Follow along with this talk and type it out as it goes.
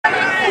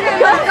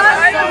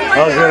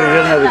Oh, good. He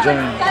doesn't have a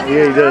giant.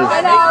 Yeah, he does.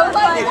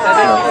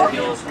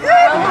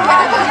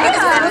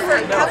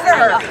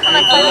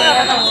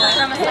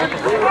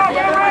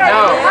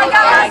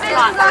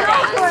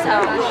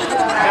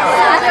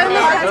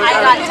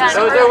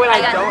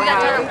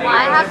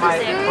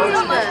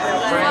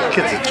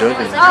 Kids are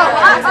joking.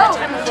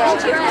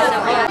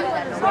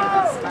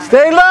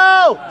 Stay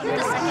low! You're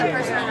the second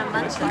person in a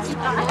month.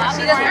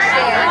 She doesn't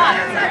share.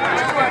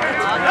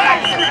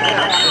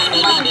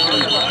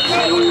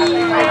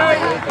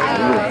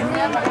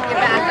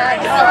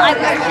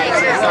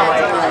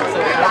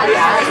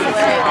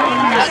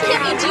 Hey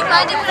Kimmy, do you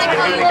mind if I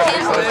call you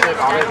Kim?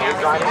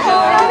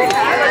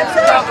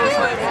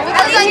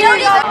 Because I know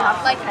you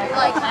like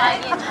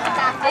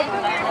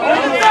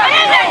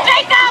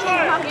Jacob!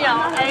 You know,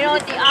 I know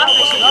at the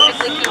office you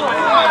typically do.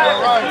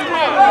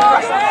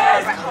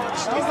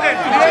 She's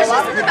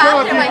just in the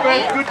bathroom, I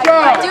think. Good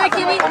job. Do it,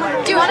 Kimmy.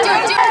 Do it.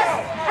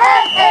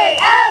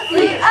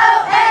 F-A-L-C-O-N-S.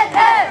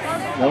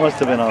 That must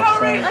have been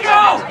offside.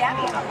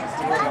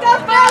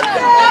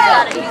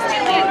 He's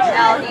doing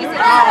well. He's going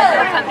to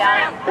come down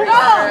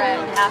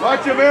and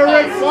Watch him,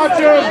 Eric. Watch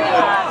him.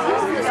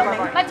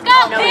 let's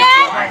go, kid!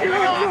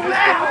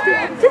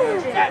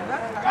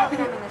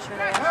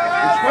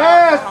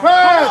 Pass.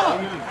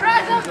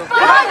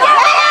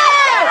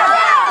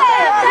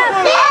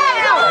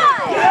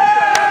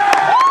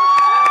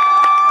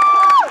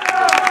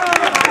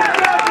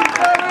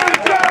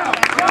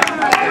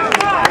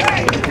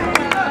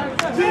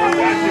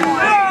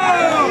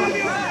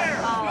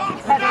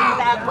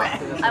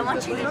 I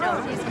want you to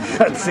know this.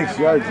 Got 6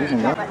 yards, isn't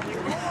it?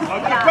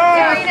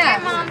 Sabrina,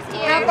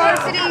 have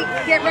varsity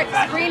get ready.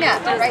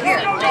 Sabrina, right here.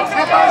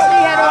 Have varsity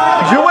head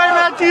over. Is your way,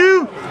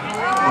 Matthew?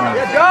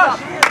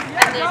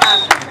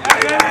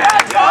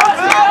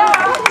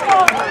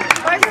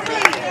 Varsity.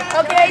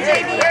 Okay,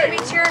 JV,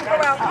 reach here and go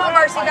out. Come on,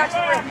 varsity, back to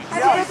the ring.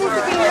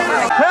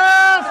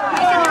 Pass!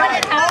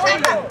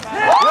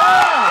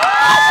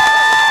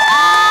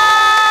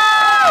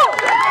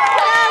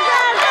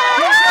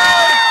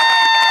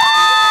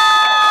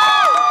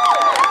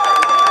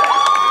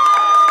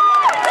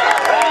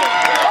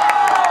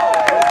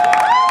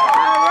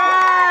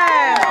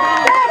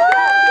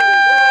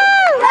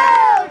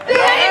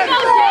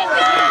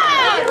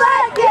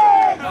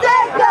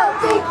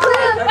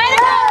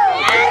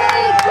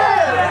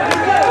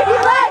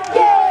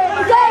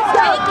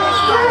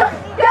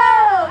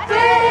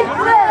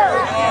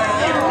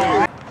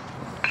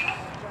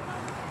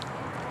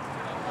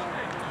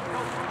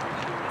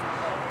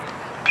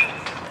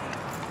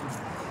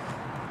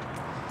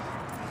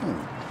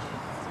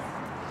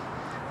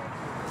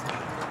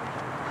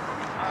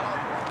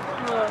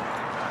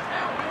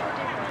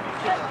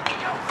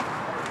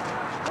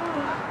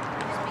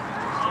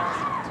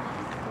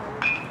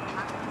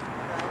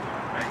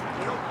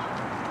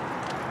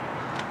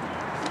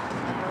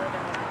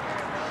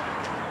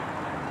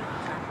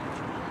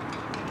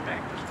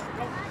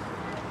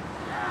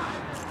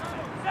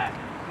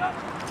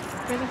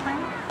 Who are they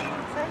playing?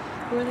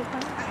 Who are they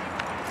playing?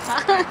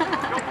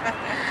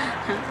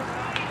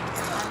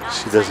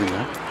 She doesn't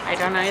know. I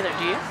don't know either.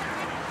 Do you?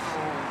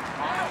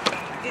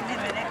 Give me a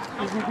minute.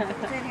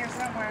 It's in here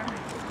somewhere.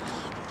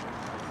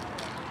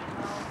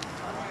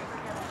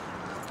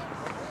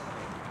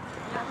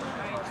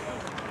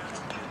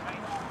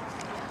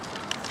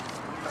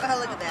 Oh,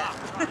 look at that.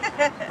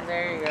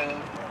 There you go.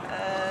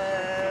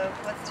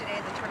 What's today,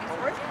 the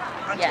 24th?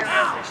 Yes.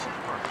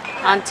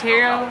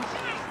 Ontario Ontario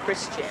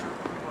Christian.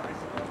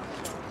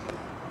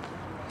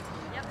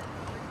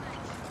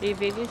 Are you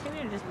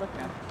videotaping or just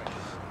looking?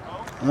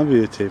 I'll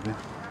videotaping.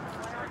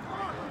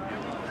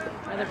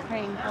 Are they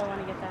praying? I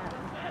want to get that.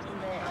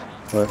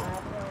 What?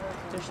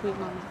 Their sweet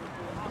mama.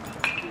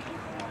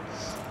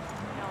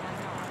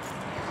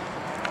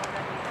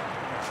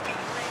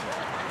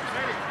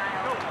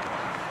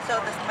 So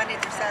this Monday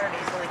through Saturday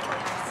is really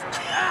close.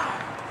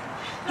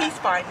 He's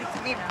fine. It's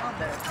me and Mom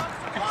though.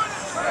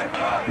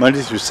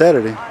 Monday through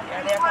Saturday.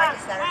 Yeah, they're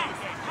practice Saturdays.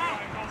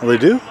 Oh, they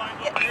do?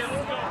 Yes.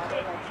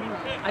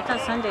 I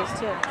thought Sundays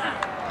too.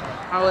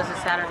 Or was it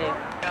Saturday?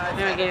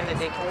 Maybe I'm getting the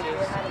day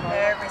confused.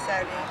 Every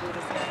Saturday.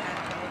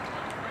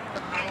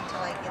 9 to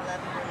like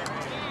 11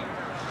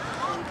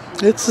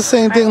 or It's the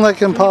same thing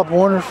like in Pop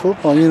Warner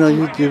football. You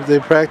know, they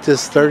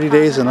practice 30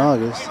 days in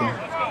August. So. We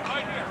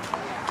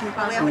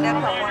haven't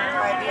done Pop Warner in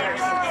 5 years,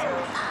 so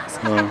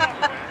Oh.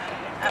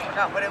 I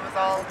forgot what it was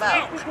all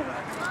about.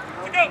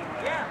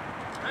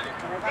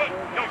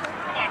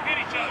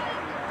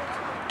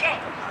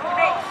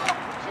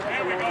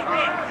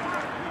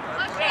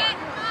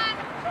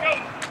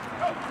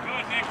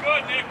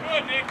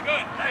 Good, Nick.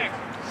 Thanks.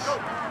 Go.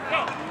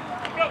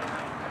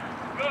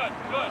 Good.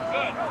 Go.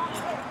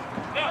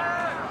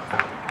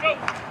 Good.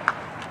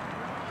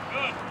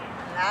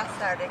 Last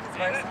Saturday, because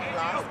varsity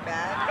lost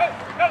bad,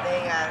 they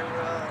got a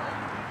real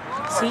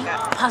See?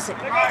 workout. Pause it.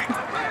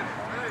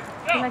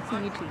 He likes the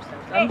YouTube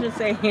stuff. I'm just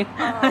saying. Good.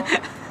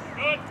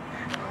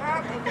 What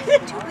are you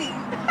doing?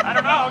 I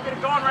don't know. I'll get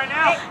it going right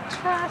now.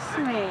 Trust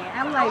me.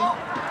 I'm like,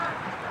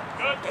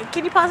 Good.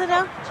 Can you pause it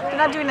now? You're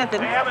not doing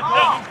nothing.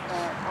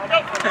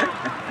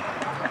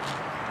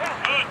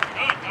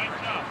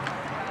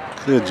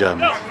 Good job,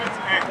 man.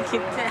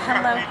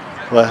 Hello.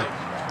 What?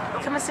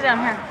 Come and sit down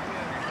here.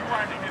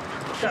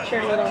 Get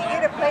your little. You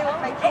get to play with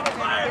my kids.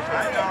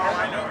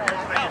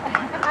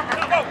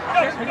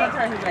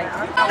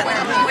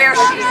 Where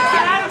she is,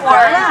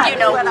 or you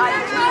know.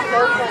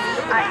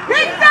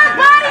 Hit that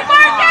body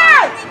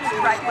marker!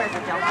 Right where the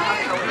don't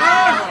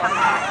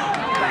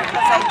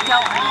go.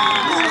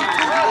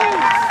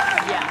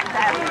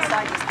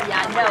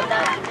 Yeah, no,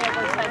 that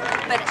was fine.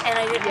 But and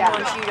I didn't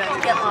want you to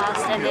get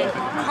lost and then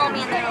call me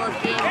in the middle of the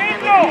game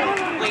and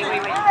then wait.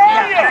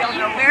 Yeah, I don't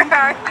know where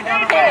are you?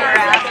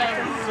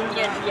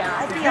 Yeah.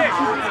 I'd be a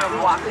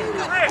walking.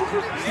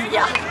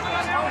 Yeah.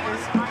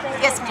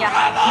 Yes, yeah.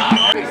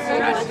 So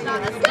we're just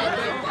gonna.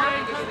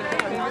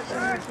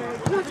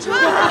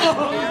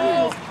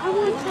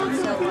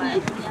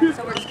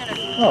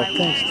 Oh,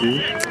 thanks,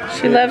 dude.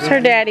 She loves her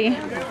daddy.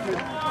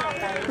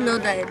 No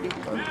diabetes.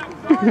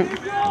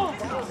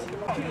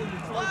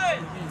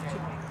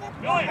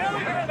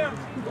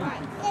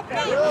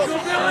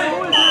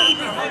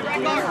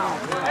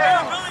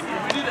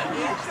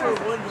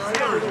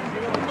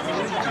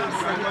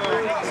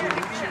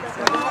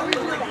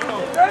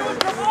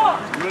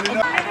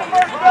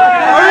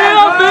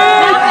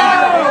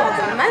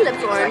 My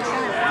lips orange.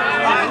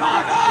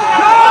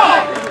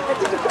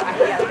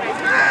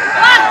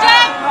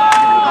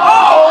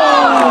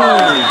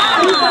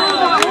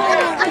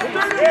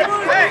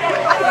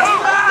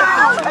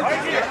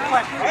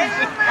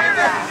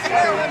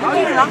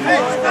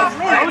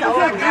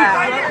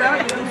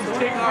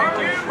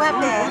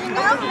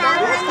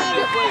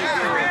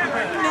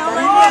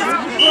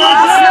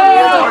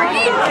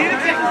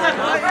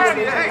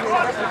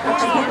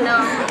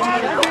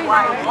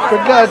 For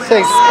God's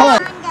sake, come on.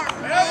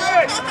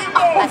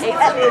 I hate to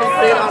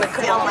put it on a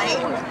canoe.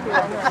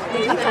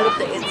 I cut up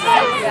the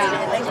inside.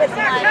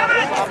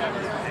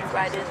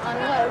 Right in.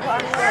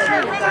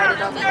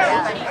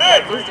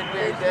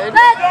 Really good.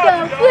 Let's go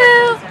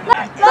blue!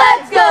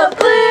 Let's go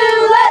blue!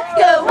 Let's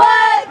go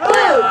white!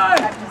 Blue!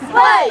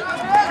 White!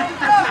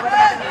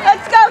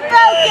 Let's go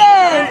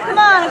Falcons! Come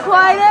on,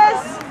 Aquinas!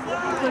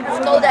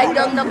 Stole that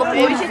dumb number 4. We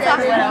should talk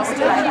about else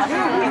too.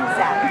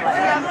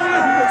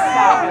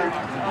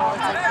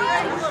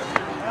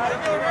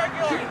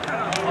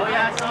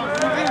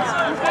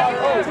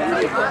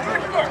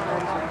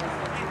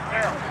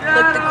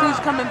 Look, the crew's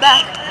coming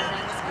back.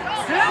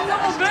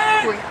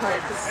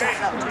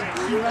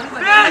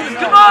 Fans,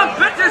 come on,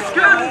 bitches,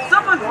 good in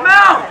someone's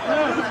mouth!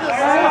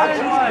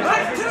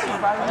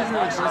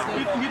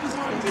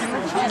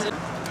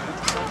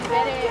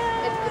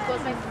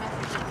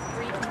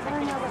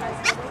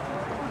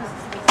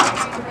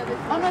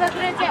 Oh no, that's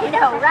what it said. I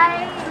know,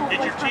 right?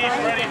 Get your team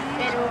ready.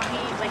 It will be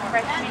like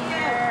freshman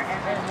year and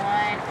then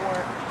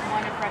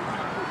one in freshman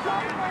and two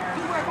sophomore.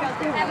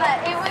 Emma,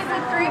 it was a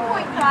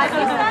 3.5.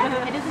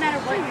 It doesn't matter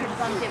what you're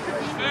on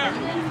typically.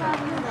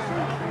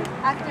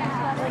 After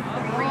like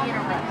 3 in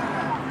a row.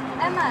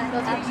 Emma, So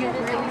if you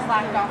really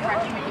slacked off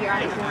freshman year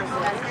on a course,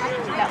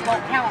 that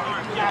won't count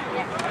if you have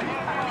the extra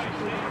 5.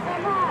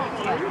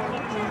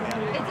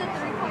 it's a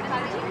 3.5.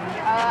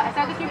 I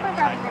thought the 3.5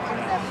 was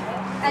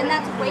 3.7. And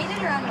that's weighted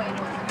or unweighted?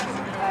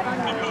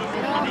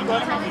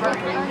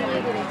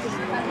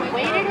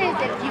 Weighted is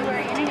if you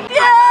were in an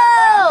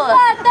Go!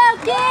 Let them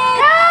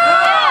get!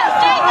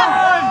 Jacob!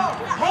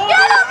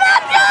 Get him,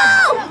 Matthew!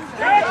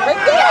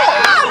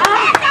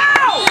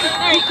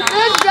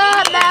 Good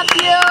job,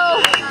 Matthew!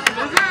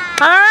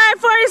 All right,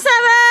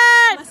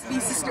 47! Must be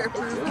sister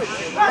approved.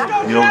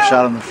 You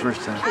overshot him the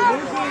first time.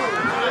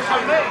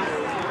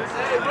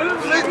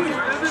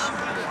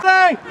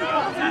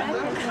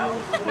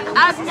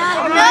 I'm not.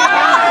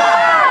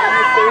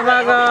 You're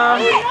welcome.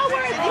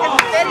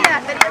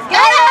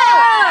 Get him!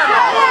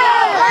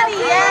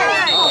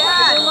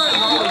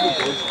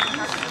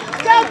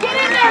 Go, get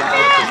in there,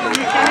 fast!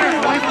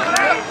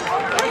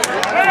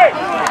 Hey!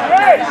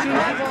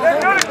 They're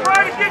gonna try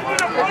to get to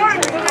the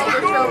point!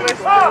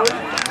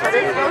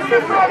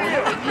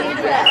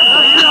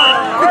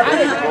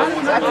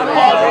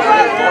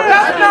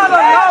 That's not a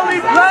lolly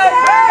play!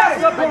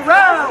 That's a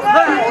parallel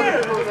play!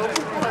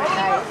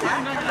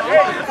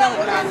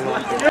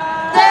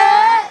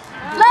 Set,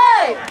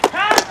 play!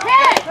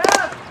 Hit!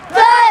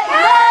 Set,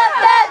 left,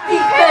 that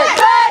defense!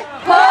 Right,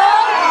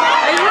 hold!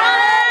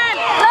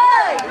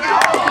 Play!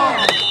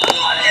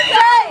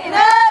 Tighten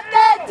up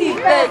that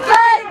defense!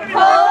 Right,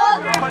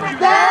 hold!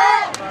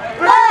 Set,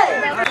 play!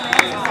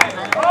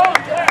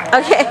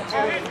 Okay.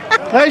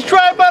 Nice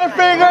try,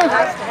 Butterfinger.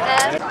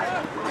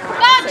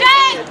 Go,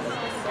 Jake!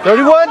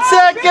 31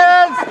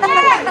 seconds.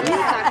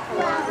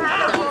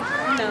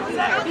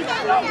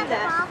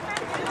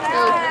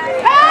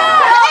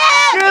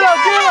 Get him,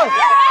 get him.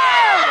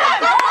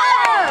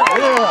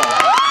 Yeah.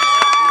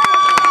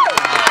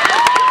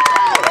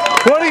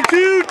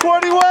 22,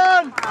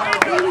 21.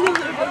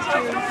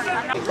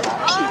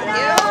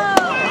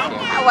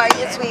 How are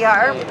you,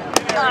 sweetheart?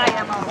 I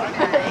am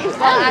okay.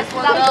 Well, that's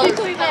what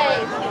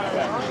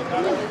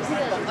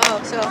Oh,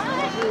 so.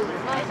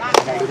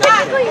 There you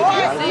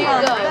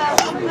go.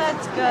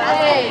 That's good.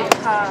 Hey.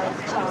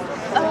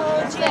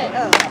 Hey.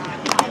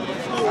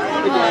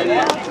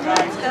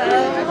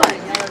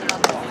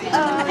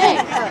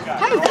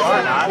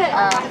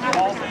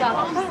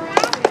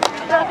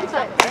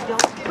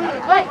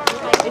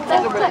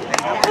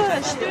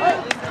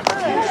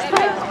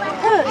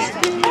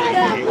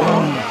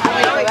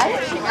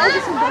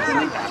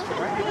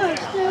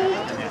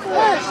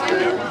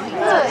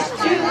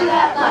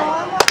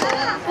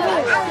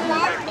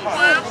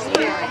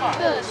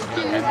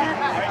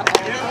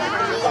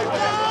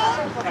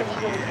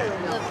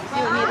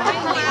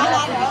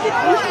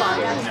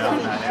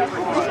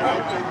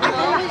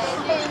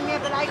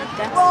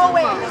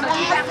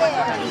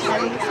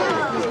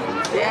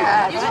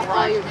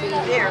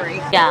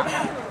 Yeah.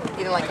 You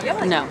didn't like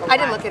it? No. I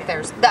didn't look at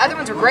theirs. The other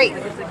ones were great.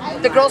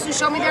 The girls who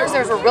showed me theirs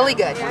were really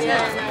good.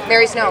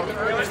 Mary Snow.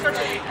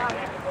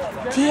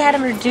 He had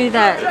him do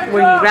that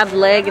where you grab the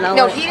leg and all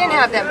No, that. he didn't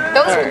have them.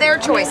 Those were their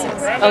choices.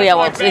 Oh yeah,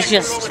 well it's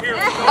just.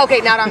 Okay,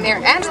 not on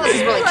Mary. Angela's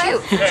is really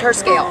cute. It's her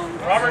scale.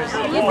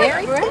 You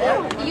Mary?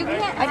 You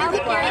can't. I didn't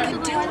think Mary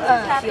could do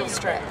a heel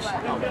stretch.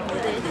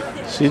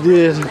 She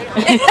did.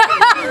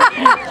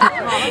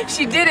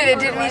 She did it. It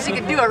didn't mean she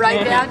could do it,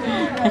 right, Dad?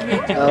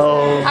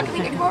 Oh. How come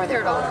you can go over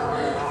there at all?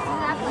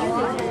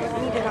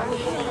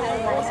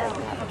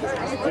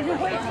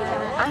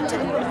 I'm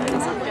telling you,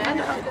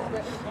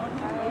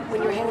 when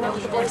you're hanging out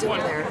with the boys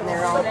over there and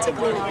they're all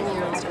tickling on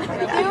you and stuff like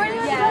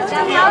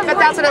that. But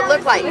that's what it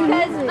looked like.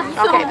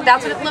 Okay, but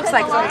that's what it looks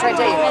like, is what I'm trying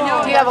to tell you.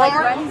 Do you have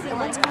homework?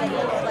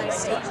 Like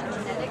stage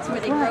genetics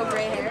where they grow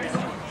gray hairs.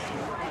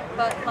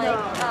 But like,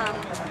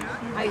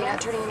 Are you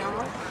not turning your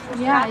normal?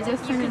 Yeah, I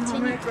just turned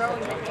continue growing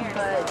the hair.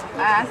 but I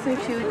asked her if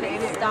she would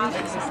date it. Stop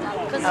it.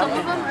 Because some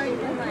of them are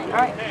even like.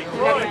 Alright, you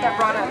gotta get that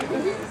brought up.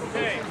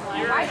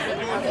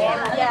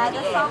 Yeah,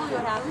 that's probably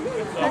what happened.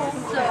 That's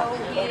so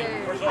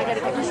weird. I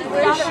gotta get this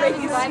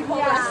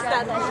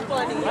That's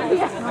funny.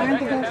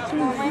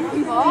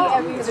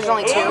 Because there's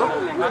only 2?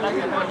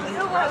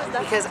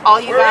 Because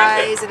all you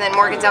guys and then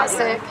Morgan's out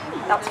sick.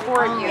 That's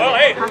 4 of you. Well,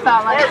 hey, I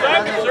felt like where's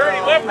that concern? He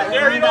left it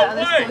there, he the don't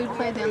other play. school we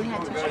played, they only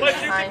had 2 shirts. Unless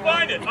you can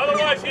find it,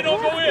 otherwise he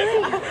don't go in.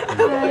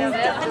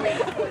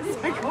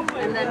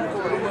 And then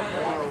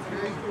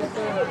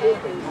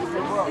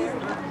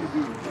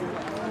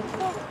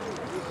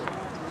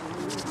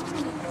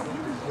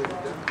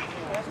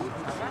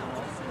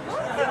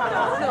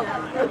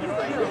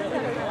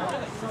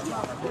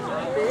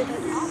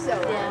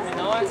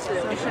So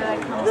should I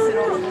come sit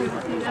over here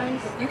with you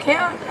guys? You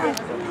can.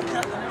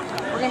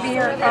 We're gonna be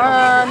here.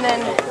 Then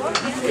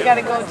we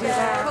gotta go do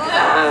that.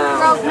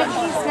 Girls, make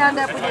sure you stand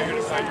up when you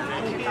do something.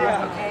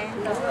 Okay?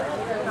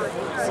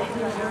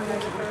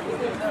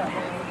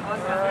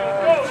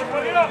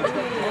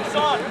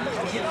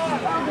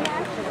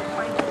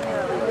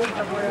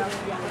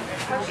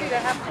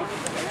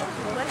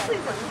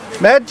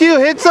 Matthew,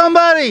 hit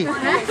somebody.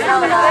 Let's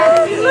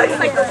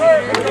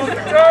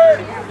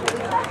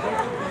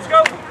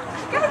go.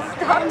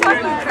 stop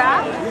talking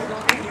crap.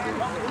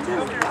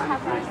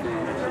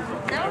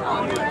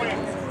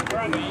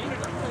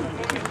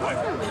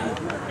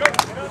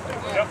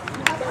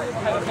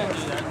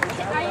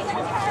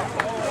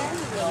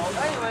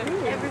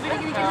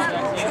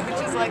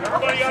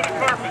 Everybody on the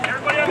carpet.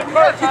 Everybody on the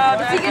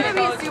carpet. Is he gonna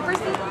be a super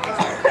seat?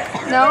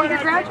 No, you're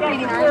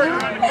graduating, aren't you?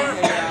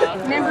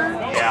 Remember?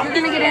 You're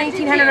gonna get an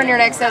 1800 on your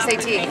next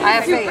SAT. I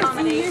have faith.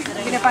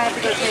 Even if I have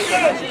to go take it.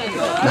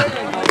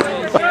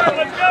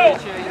 Let's go.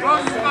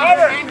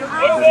 Robert,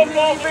 put a wolf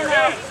ball through your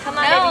head. Come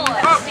on,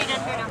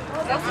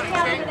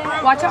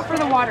 Watch out for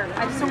the water.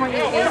 I just don't want you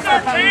to get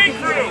stuff on your feet.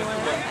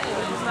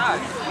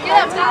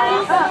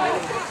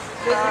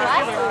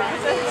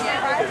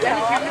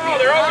 Oh,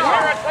 they're always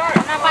here at time.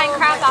 I'm not buying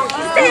crap off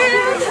you.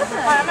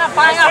 I'm not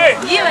buying off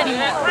you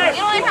anymore.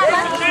 You don't even have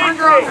money.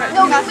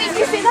 No, wait,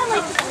 you say that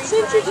like,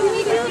 since you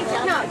need to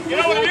no. You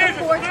know what it is? It's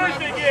a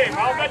Thursday game.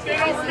 I'll bet they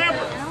don't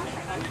remember.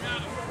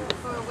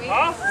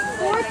 Huh?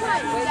 4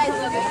 times. You guys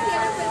love it.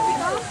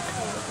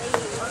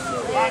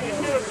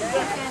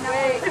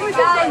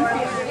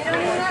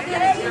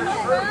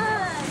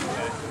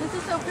 This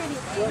is so pretty.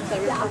 This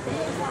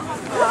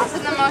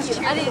is the most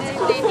cheerleading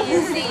baby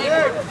you've seen.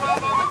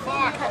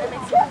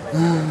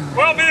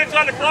 12 minutes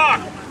on the clock.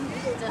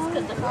 Just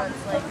because the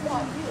heart's like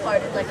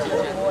farted like a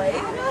little boy.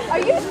 Are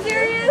you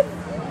serious?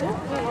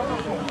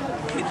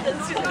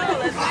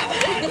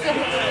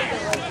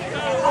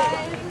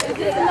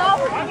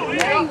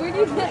 Mary, where do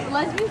you get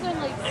lesbians are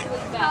like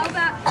swing back? How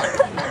about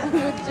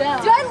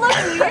do I look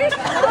weird?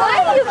 Why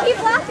do you keep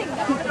laughing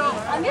though?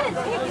 I'm gonna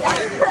take it out.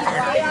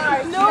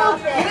 No,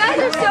 you guys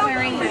are so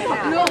wearing my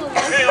hat. No.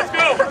 Hey, let's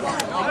go.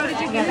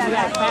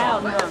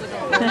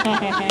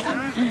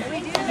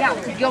 Yeah,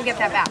 you'll get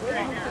that back.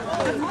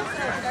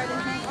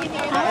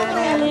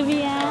 Hi,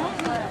 Olivia.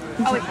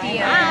 Oh, it's the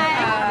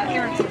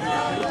Aaron's.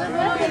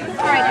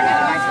 All right, you're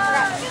gonna guys.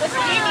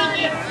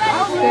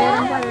 Good,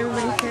 I'm glad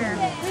everybody's here.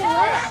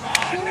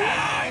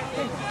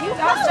 You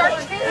got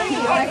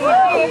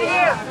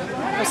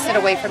We'll sit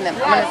away from them.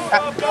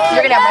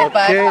 You're gonna have my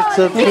butt. Okay, it's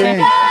okay.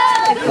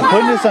 I'm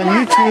putting this on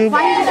YouTube.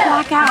 Why did you just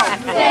black out?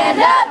 Stand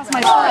up,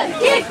 come on,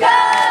 kick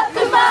up,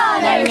 come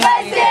on,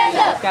 everybody stand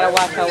up. Gotta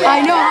watch how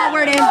I know how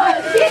word is.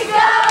 Kick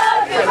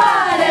up, come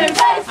on,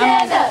 everybody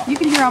stand up. You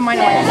can hear on mine.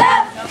 Stand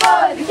up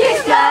for the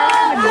kick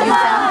up, come on.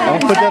 I'm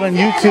gonna put that on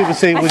YouTube and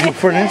say, would you,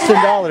 for an instant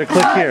 $1,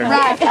 click here.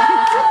 Right.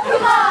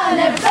 Come on,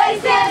 everybody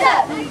stand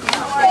up.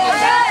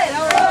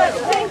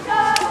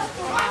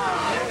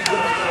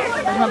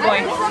 Where's my boy?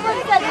 Someone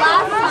said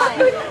last time.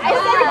 I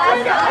said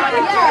last time.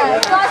 Yeah,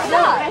 last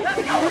time.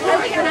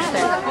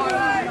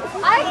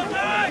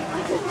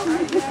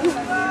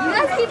 You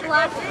guys keep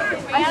laughing.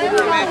 I said you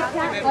guys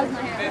can't buzz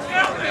my hair.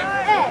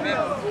 Hey.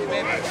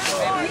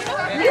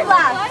 You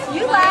laugh.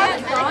 You laugh.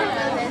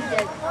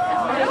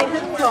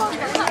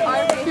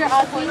 You're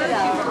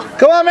Aquinas.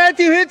 Come on,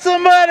 Matthew, hit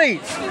somebody.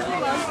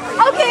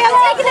 Okay, I'm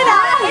taking it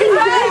out. I'm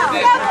taking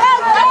it out.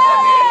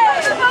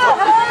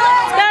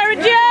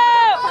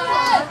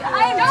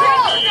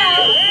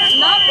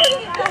 Not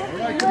putting it back.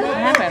 What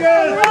happened?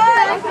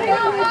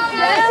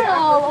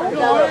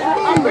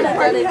 I'm gonna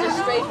put it just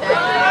straight back.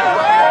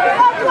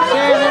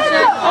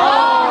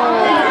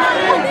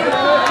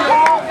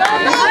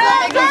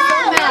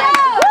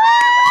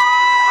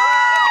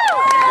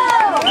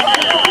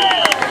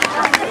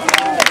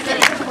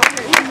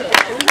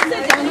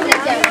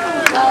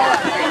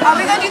 Are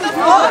we gonna do the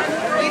floor?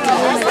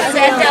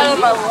 Sat down on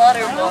my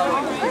water bottle.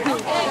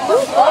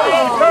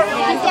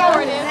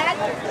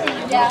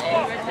 Yeah.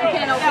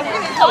 Can't open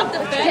it. Off the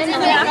fence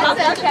and then off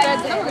the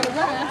fence.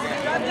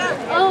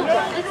 Oh,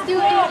 let's do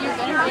it. You're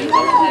gonna be good.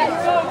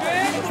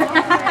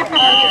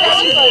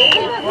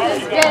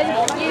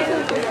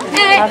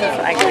 Hey. How's this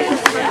ugly?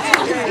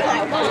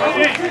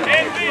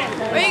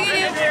 What are you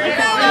gonna do?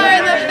 Lower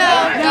the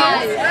bell,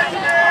 guys.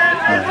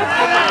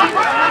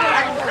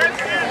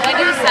 I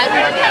do a side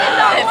one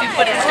if you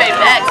put it straight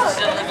back.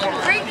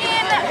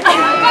 Freaking!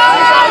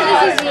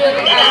 This is really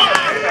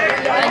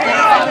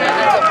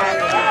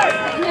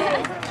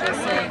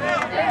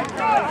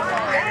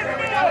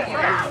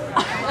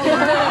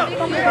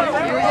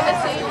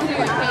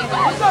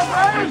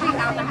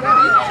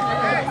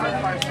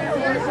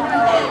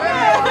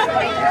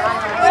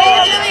What are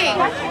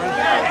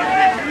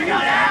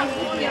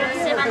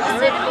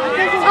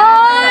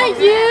you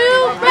doing? Are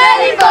you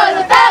ready for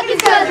the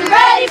Falcons? 'Cause we're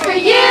ready for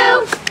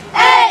you.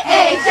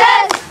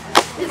 AHS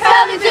is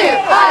coming through.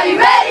 Are you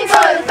ready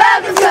for the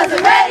Falcons? 'Cause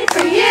we're ready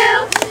for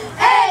you.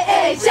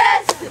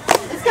 AHS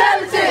is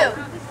coming through.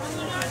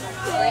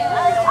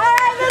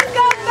 Alright, let's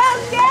go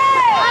Falcons!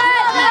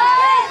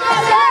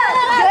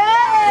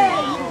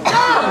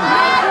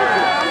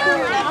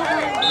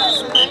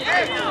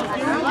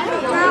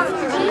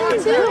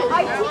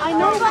 I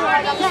know that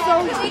I'm so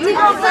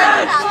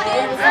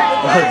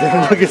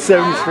Look at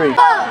 73.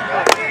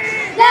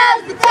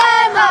 Now's the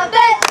time of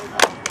it.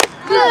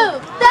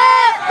 Move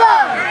that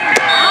ball.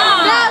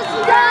 Now's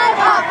the time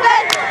of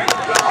it.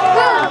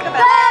 Move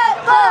that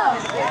ball.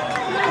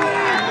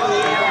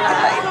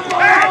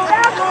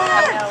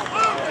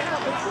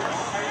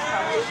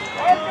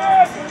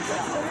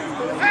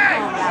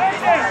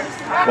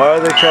 Why are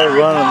they trying to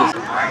run on this?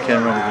 I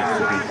can't run against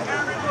the beat.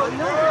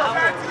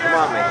 Come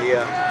on,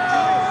 Mahia.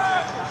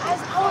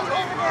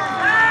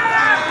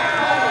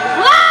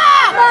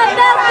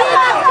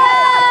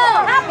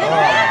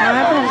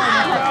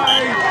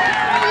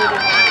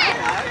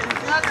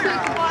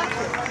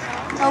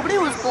 Nobody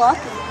was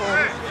blocking for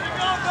it.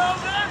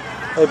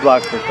 They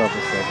blocked for a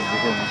couple seconds. They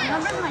didn't.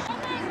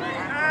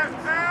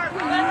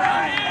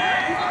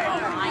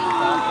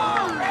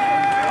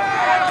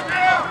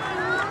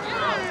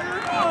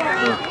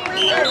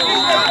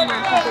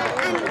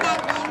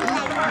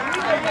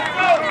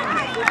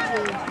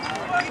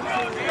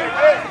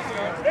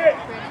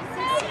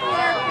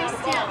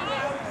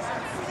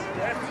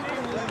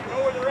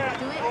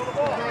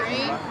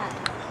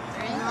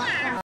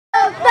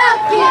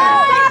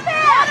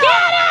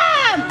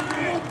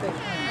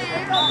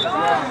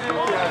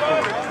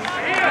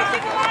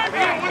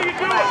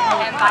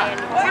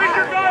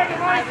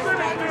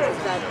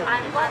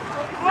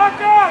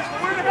 Lock up!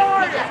 Where the hell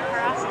are you?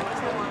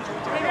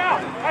 Hang out!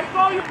 I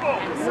saw you pull!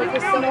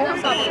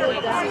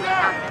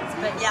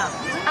 But yeah,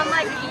 I'm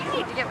like, you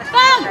need to get with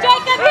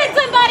Jacob, hit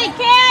somebody,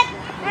 kid!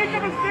 Make a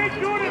mistake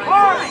doing it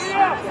hard!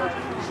 Yeah!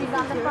 She's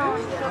on the phone.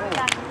 She'll be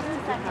back in 2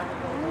 seconds.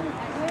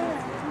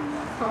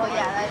 Oh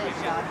yeah, that is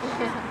shocking.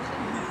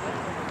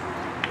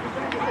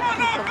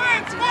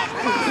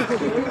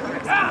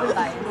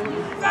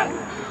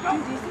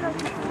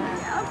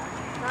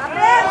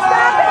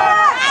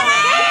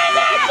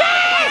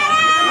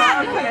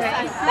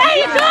 There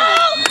you go!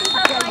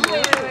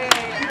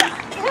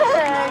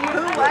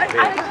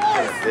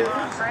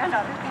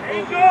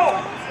 Angel!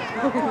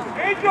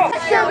 Angel!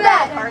 Push him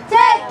back,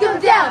 take him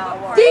down.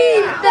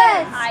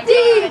 Defense,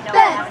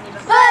 defense.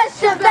 Push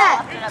him back,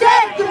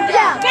 take him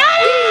down.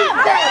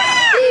 Defense,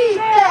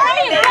 defense.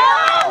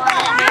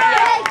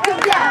 Take him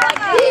down.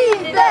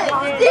 Defense,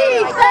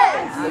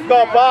 defense. Let's go,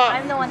 Bob.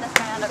 I'm the one that's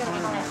trying to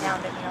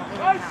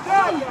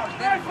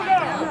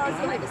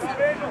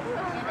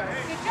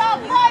job,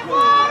 fly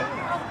one!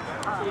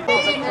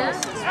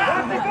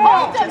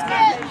 Hold it,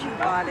 kid!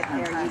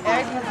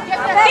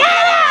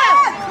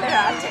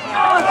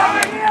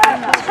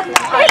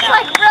 It's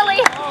like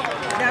really.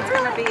 That's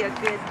going to be a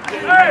good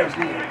game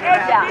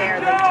out there.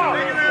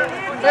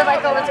 They're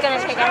like, oh, it's going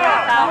to take a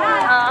half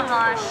hour.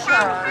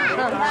 Sure.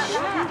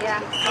 Yeah.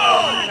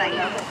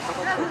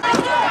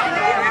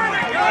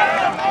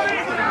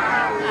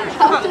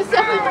 How does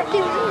everyone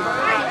do this?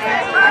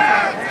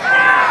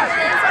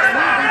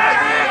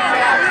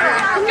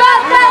 Go,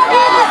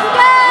 Dennis!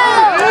 Go!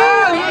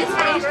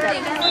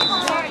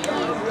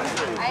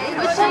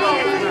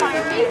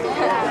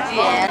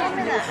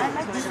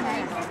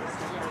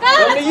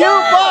 Coming to you,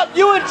 Bob.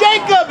 You and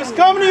Jacob. It's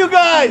coming to you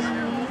guys.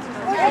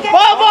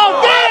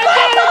 Bobo, get it,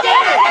 get it,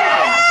 get it.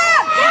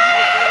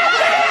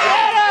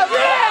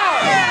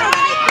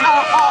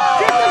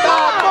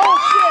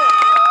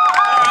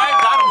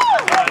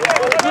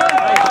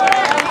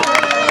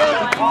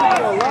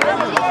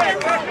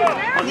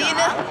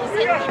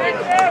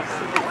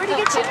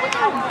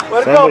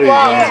 Where'd it go,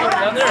 Bob?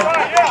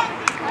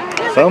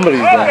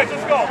 Somebody's there.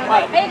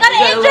 Hey, you got an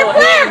injured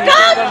player,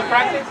 come!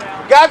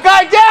 Got a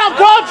guy down,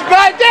 coach.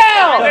 Guy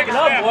down.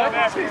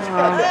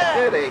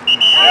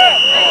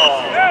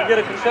 Get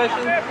a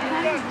concession?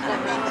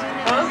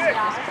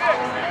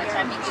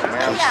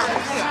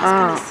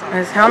 Oh,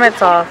 his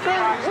helmet's off.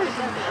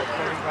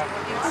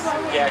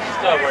 Yeah, she's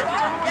still working.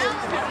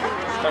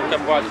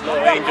 Come watch little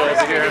Angel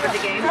over here. He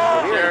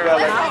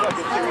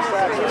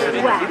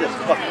just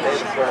fucking made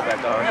the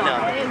quarterback on.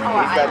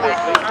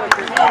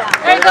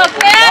 There you go,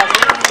 kid!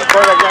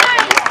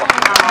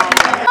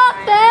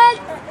 Offense!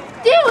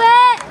 Do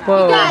it!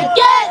 Whoa. You gotta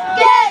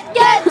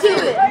get to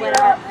it!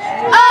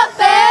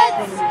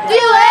 Offense! Do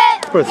it!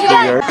 For 3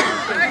 yards.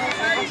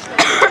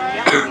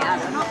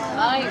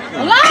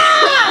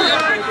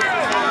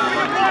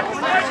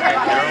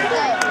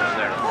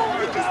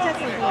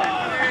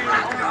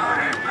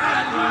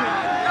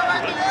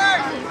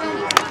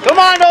 Come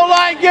on,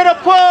 O-line, get a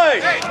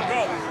push.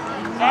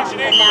 Let's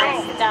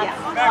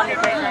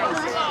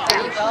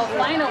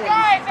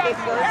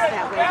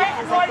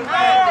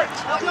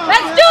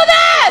do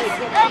this!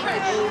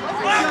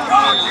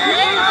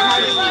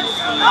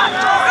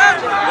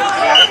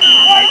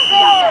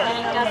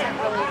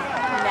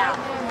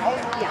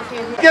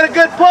 Get a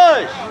good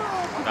push.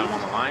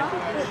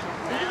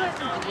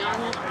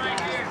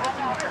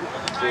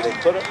 See, they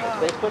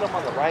put them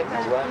on the right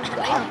and run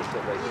the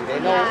opposite way. See, they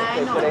know if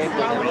they put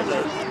Angel in the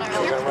middle,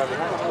 they're going to run the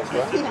right.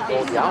 Go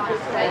the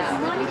opposite way.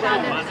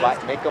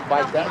 Make them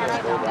bite that way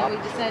and go the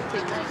opposite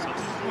way.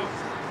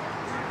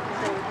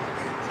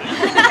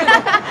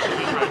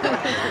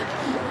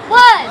 1,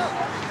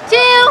 2,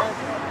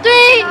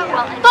 3,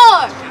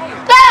 4.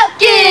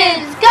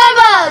 Falcons! Come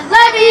on,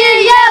 let me hear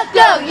you yell.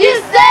 Go! You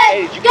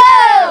say go!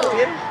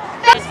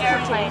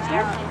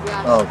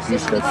 Oh,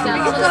 geez, that's There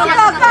you go,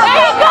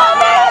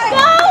 man!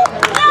 Go!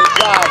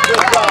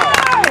 Good job.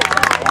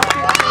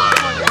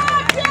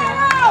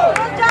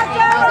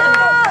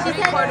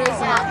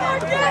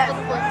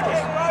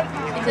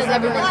 Because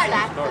everyone's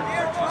stacked.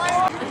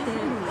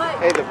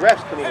 Hey, the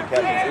refs couldn't even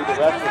catch him, dude. The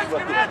refs was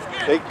looking.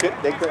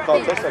 They couldn't call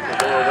touchdown because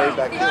they were way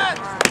back here.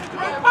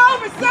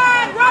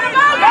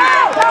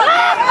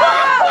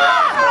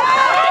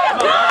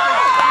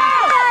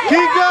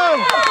 Keep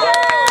going.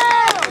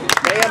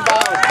 Stay in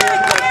bounds.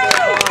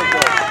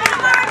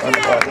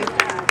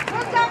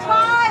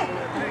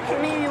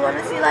 You want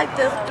to see like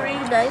the 3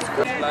 nice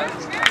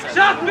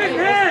Shot, big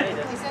hit!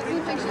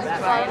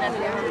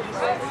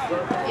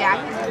 Yeah.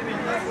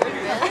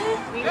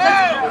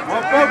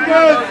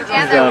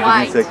 He's down to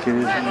beat that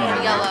kid.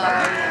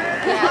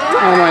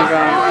 Oh my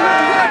god.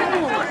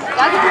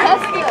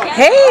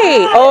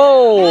 Hey!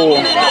 Oh!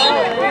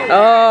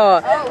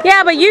 Oh!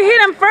 Yeah, but you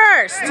hit him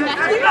first!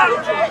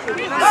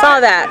 Saw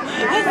that.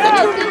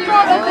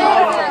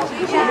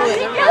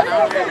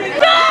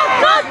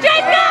 Go,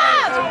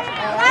 Jacob!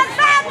 Let's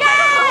go!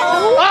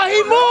 Oh,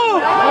 he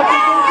moved!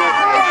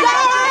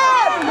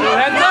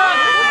 Heads up!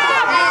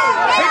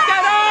 Pick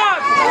that up!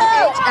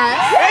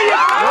 There you go!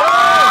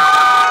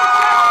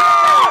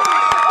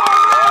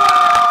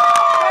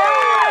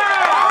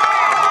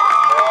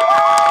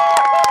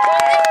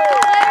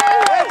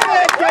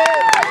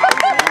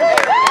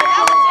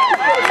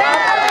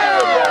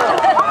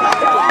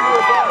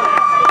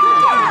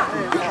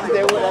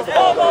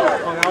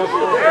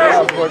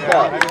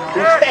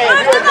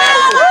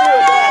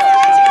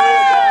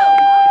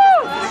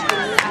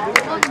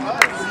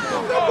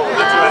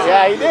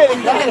 Yeah, he did.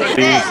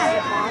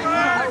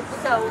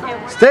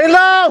 Stay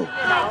low!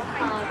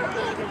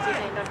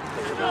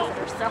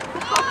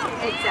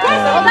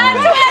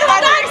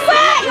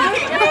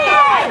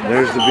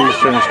 There's the beast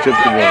trying to strip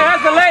the ball.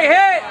 That's a late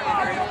hit!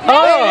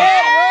 Oh!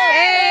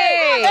 Hey!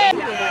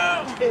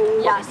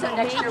 Yeah, so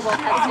next year we'll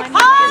have 6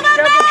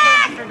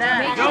 for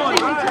that.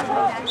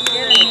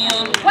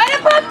 Way to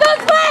pump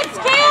those legs,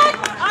 kid!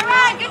 All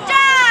right, good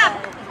job!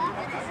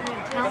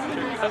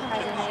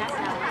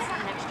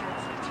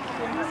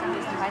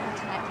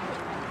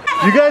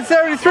 You got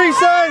 73,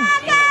 son?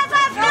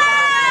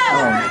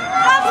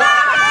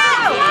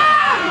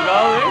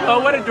 Oh,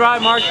 what a dry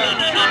mark.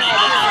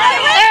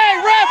 Hey,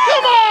 ref,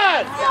 come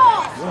on!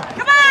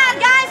 Come on,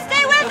 guys,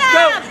 stay with them!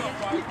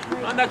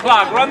 Go! Run the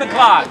clock, run the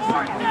clock.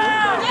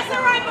 That's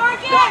all right,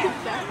 Marcus!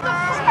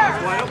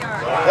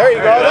 There you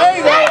go, there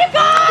you go! There you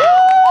go!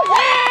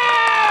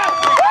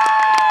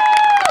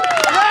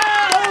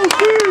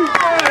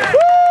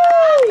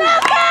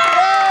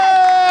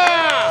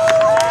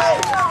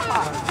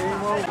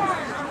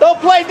 Don't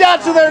play down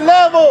to their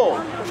level!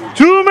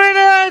 2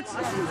 minutes!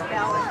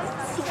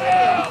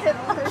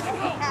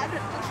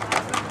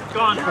 Go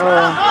on. Gerald,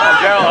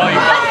 oh,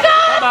 you go.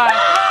 Come on.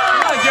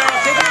 Come on, Gerald.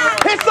 Take it.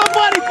 Hit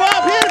somebody,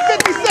 Bob! Hit a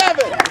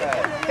 57!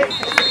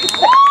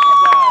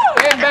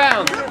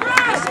 Inbound.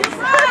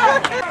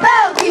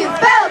 Falcons,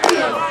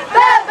 Falcons,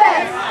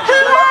 Falcons! Who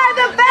are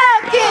the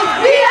Falcons?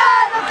 We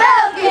are the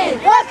Falcons!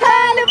 What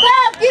kind of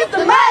Falcons? The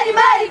mighty,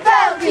 mighty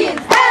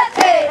Falcons!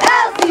 Falcons!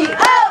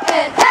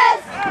 Falcons,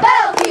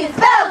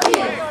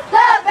 Falcons!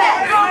 The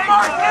best!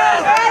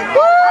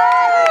 Woo!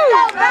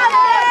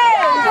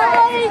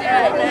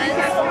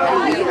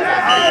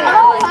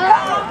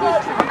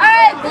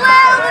 Alright,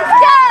 Blue, let's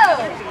go!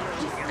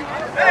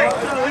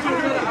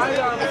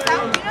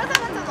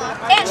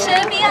 It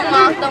should be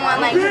unlocked, the one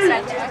like you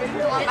said.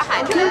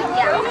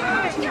 Yeah.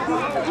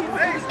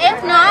 If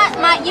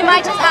not, you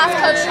might just ask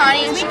Coach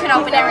Tawny and she can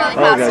open it really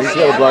fast. Okay, he's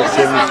got a block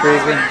 73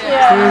 again.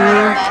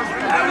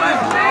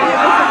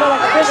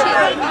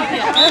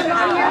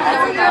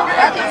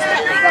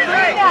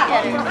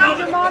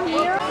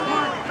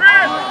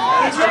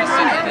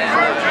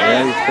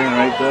 Yeah, he's staying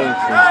right there.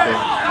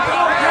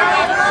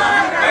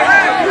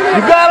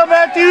 You got him,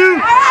 Matthew!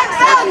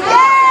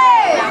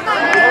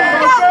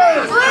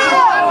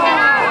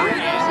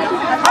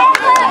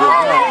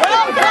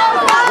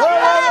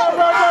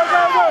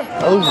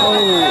 Oh.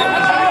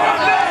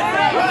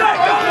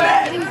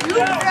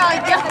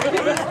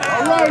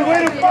 All right, way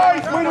to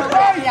fight, way to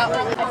fight!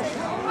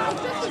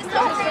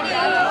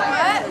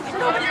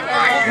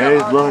 Yeah,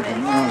 he's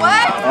looking.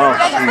 Oh,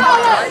 shoot.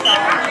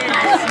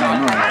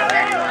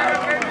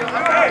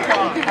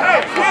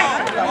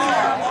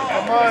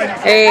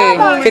 Hey,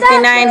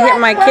 59 hit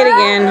my kid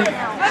again.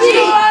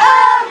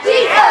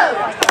 G-O-G-O!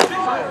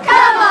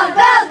 Come on,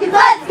 Falcons,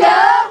 let's go!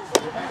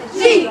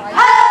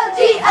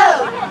 G-O-G-O!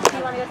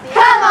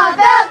 Come on,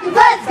 Falcons,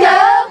 let's go!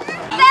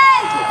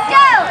 Let's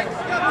go!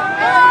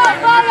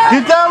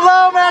 Get down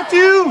low,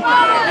 Matthew!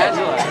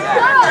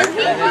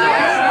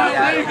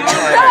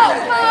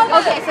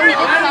 Okay, so you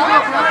just go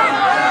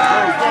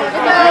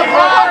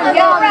around,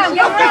 go around.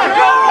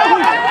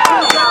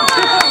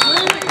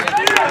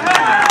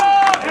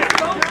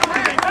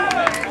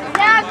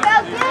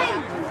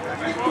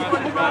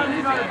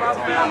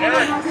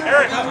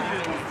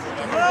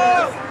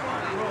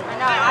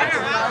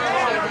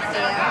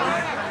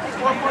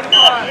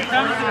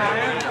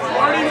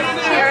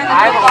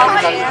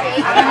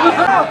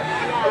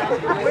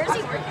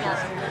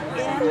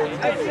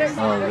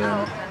 Oh,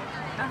 yeah.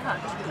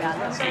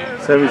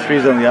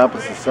 73's on the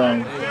opposite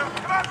side.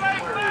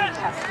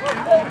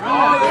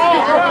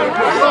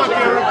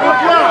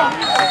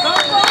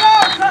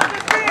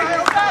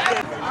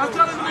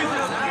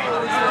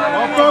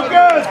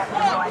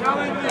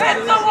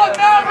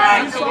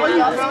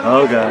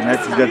 Oh god,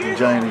 Natsy's got the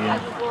giant again.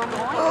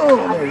 Oh,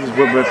 he's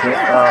whipped right there.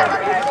 Oh,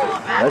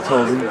 that's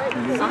holding.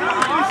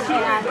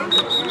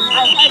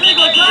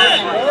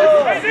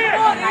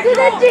 To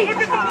the G, to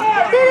the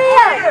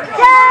O,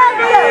 down,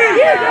 go,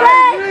 you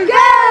say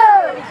go!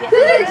 To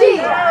the G,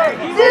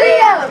 to the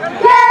O,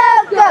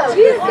 down, go,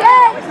 you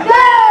say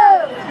go!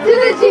 To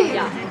the G,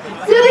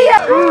 to the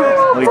O.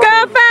 Go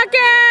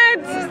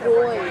Falcons!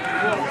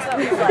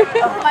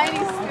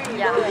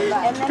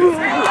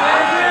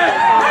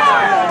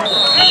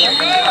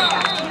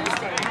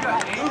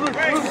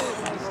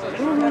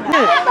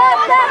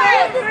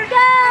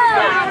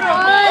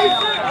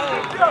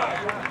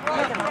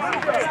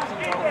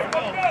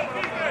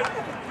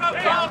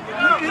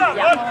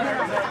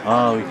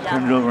 Oh, we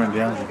turned it over and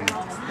down again.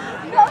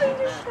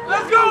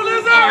 Let's go,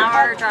 Lizard!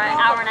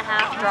 Hour and a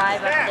half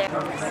drive up there.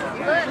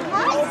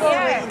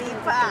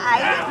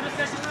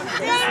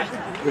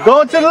 We're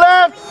going to the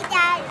left!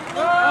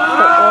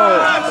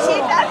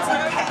 That's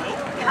okay.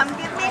 Come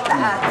give me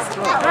that.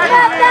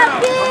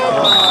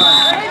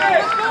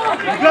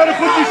 You gotta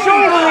put your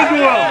shoulder into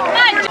him!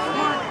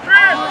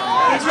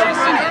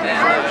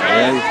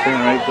 Yeah, he's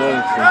staying right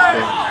there.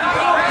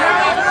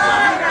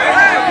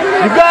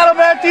 You got him,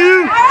 Matthew!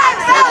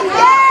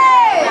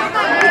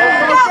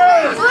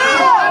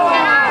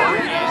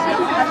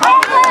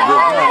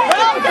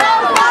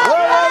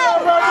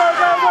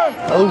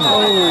 Oh.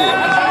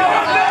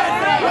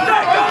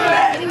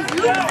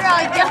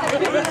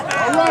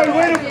 All right,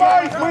 way to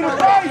fight, way to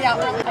fight!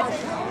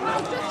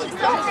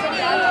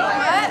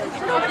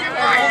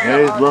 Yeah,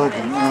 he's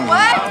looking.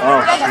 Oh,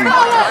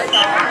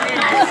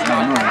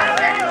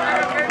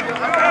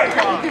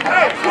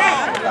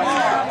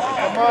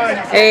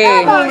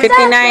 Hey,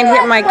 59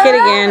 hit my kid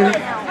again.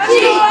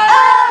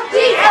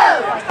 G-O-G-O!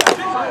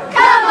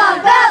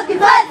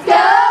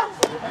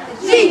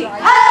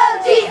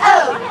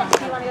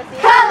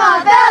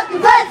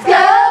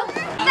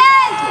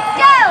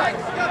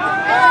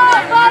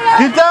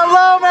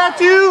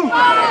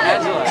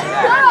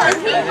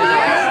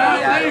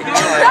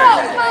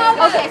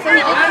 Okay, so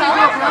we just tell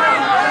it.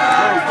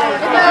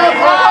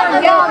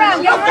 Go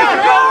around.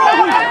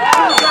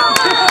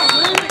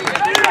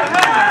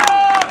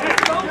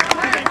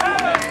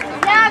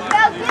 Yeah,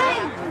 felt good.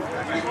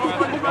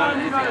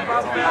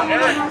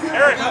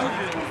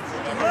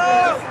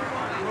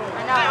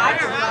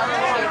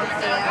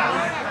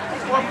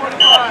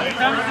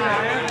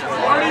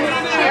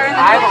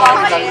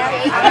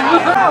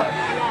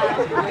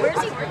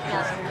 Where's he working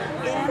at?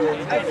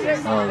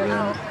 Oh,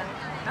 yeah.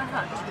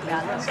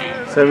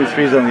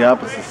 73 is on the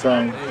opposite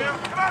side.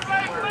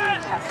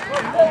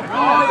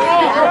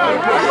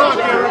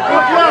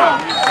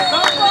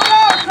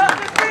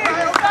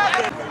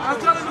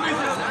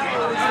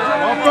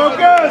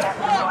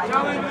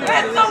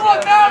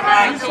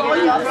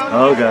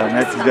 Oh, God.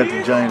 Nancy's got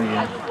the giant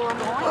again.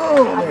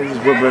 Oh, man, he's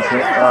whipped right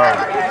there. Oh,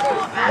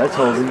 that's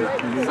holding.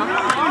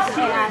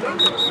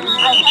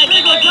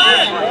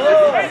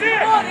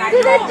 To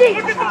the G,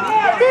 to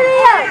the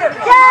L,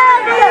 go,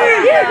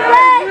 you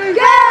say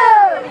go.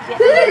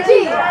 To the G,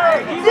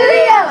 to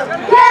the L,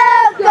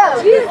 go,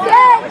 you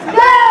say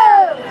go.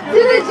 To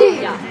the G,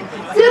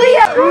 to the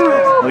L.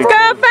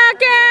 Go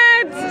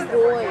Falcons!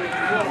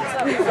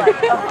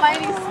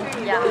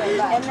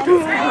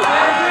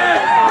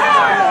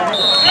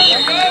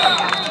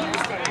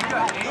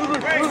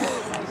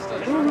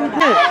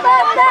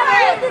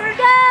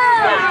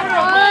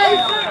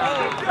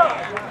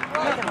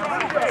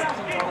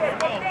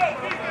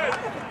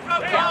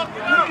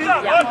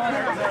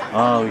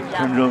 Oh, he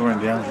turned it over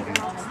and down again.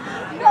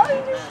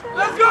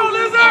 Let's go,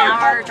 Lizard!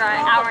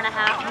 Hour and a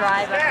half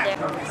drive up there.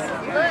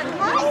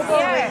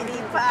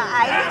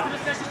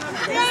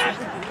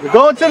 We're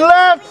going to the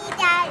left!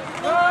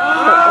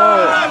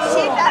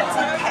 She does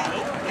okay.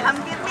 Come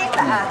give me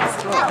that.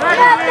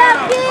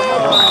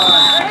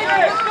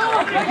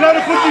 You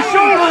gotta put your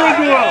shoulder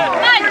into him!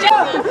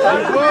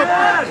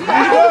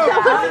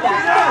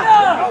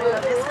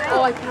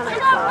 Oh, I can't.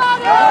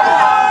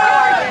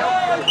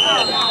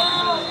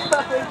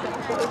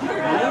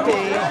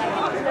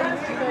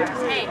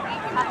 Hey,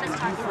 Papa's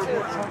talking to you.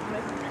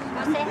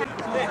 Go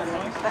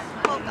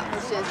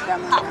say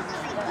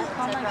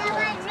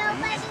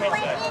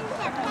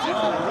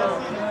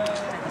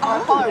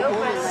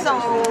So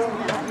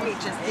we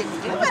just didn't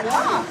do it,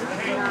 huh?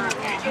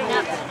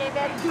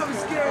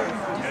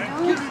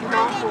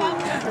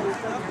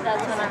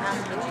 That's what I'm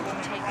asking you to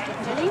take.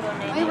 Did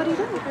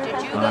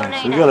you go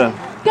Alright, so we gotta...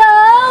 Go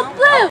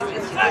blue!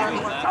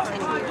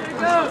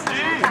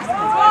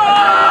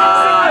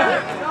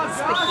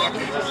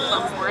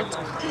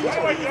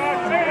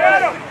 Hey,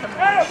 Adam!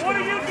 Adam, what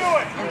are you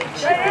doing?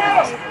 Hey,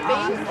 Adam!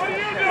 What are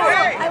you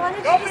doing? I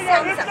wanted to do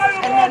something.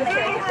 And then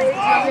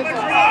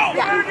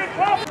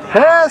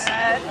Pass!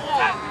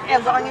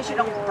 As long as you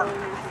don't burn.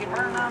 If you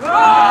burn them.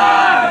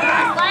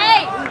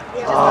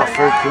 Oh,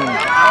 13.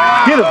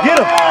 Get him, get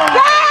him!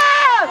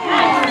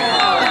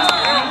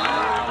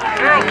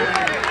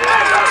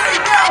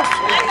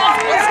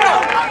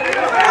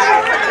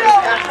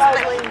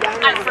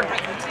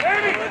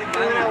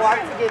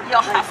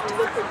 You'll have to.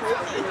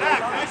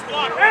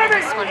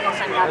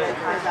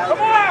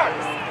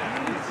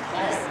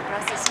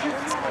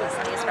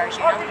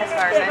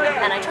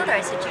 And I told her,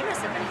 I said, you know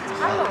somebody who's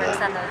come over and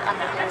send those on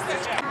that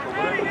message.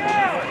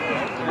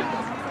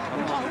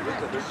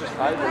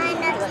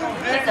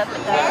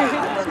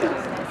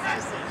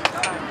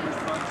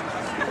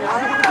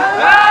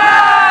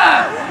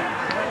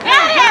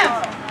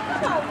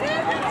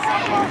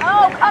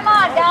 Oh, come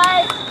on,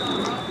 guys.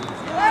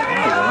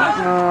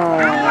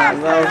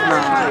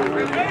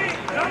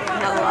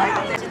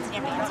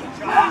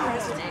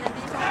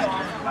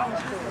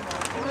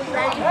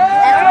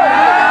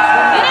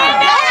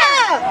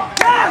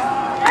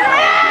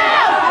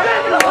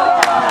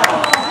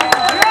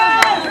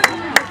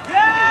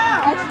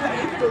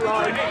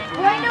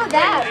 Well, I know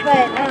that,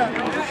 but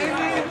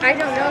I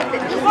don't know if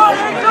it's...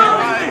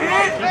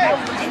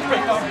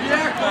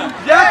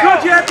 Yeah,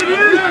 coach, you have to do it!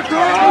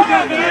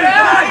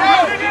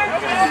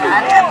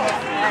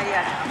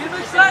 Give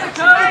it side,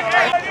 coach!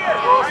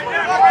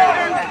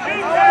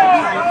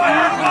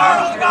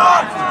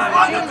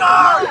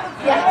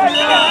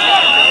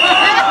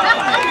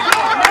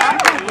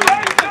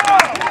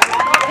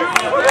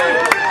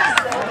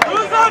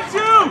 Who's on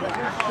two?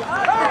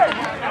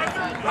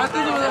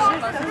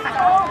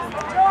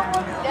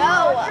 No,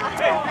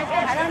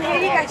 I don't hear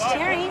you guys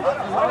cheering.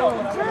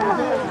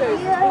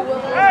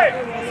 Hey!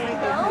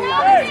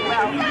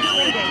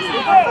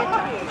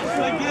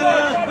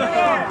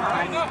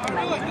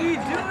 What are you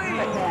doing?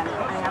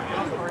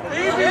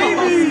 Hey,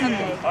 baby!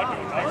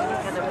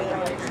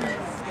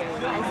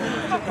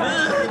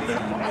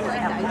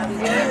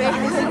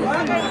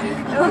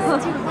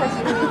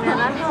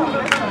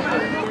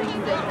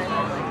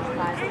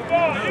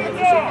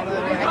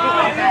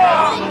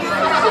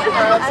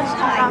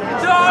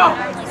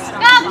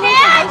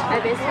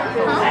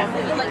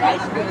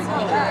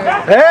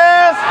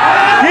 Pass!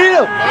 Get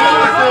him!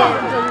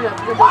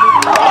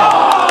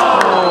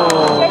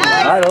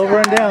 Right, over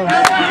and down.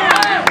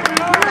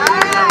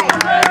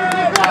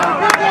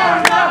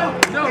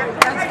 No,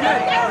 that's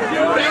good.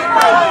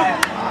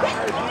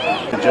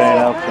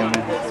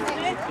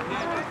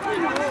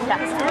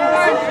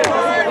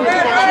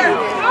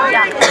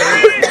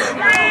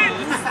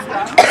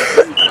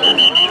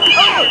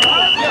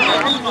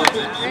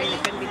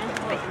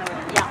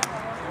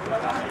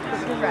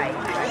 Right.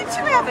 You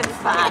two are having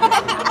fun.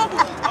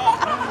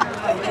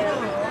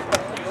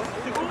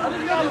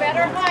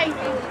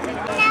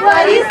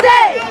 What do you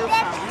say?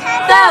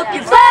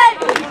 Falcons fight!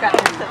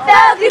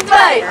 Falcons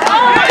fight!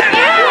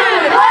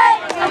 Blue,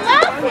 white!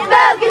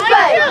 Falcons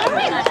fight!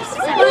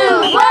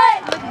 Blue,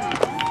 white!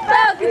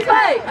 Falcons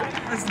fight!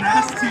 That's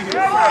nasty. It's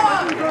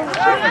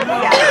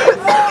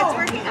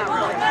working out.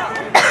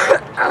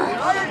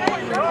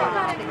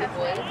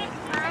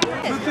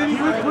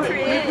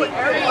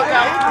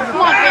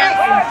 Come on, man.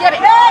 Get it.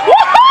 Oh,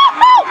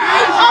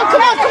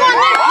 come on, come on,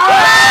 Nick.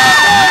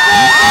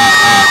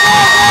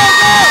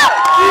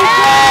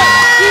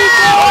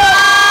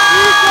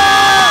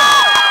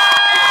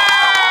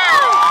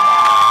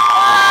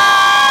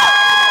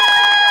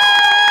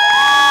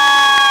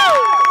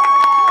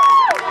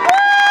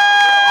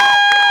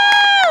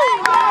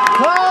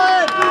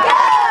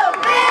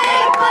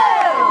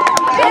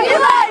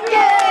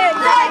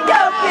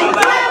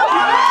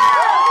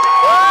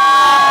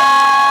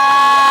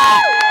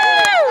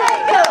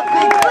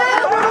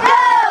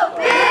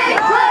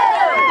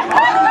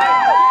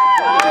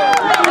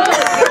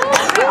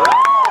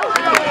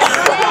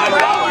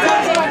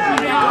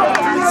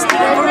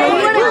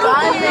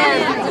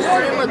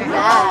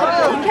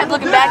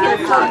 Looking back at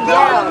the top.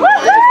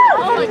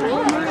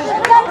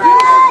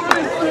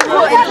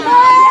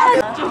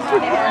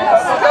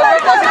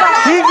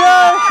 Keep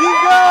going, keep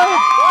going.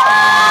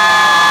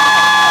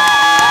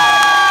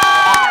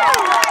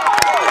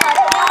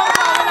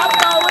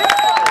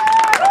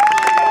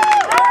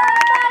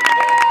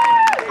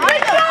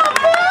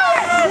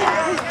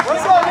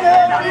 What's up,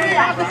 man?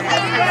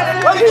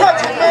 What are you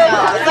touching, man?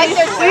 It's like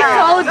we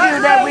told you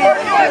that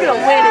we're gonna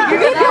win it.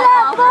 You're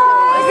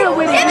gonna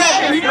win it.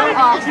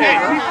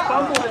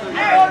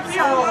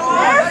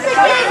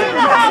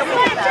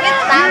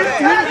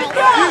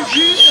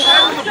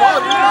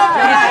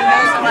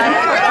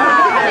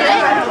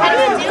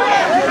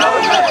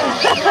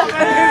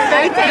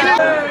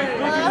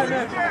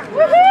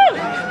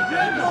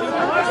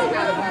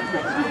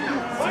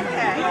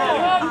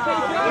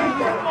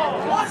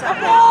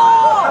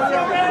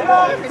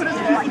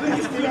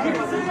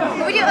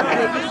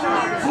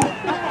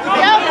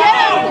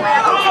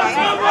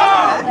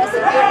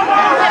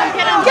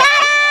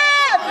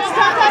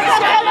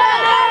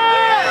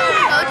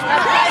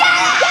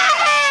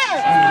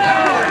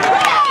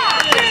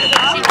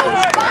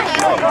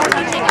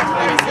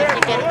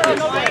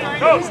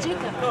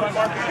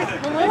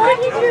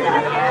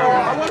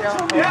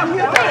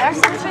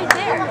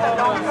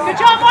 Good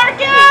job,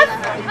 Marcus.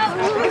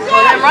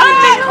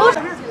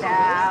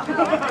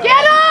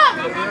 Get up.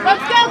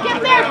 Let's go. Get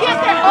there. Get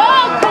there.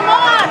 Oh, come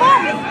on.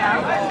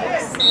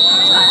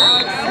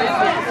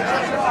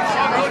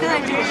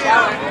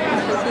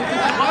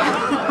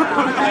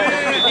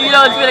 You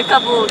know, it's been a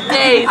couple of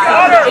days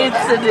since the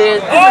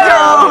incident.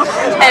 So,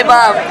 hey,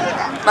 Bob.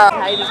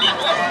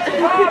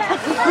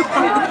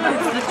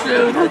 It's the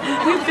truth.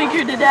 We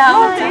figured it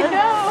out.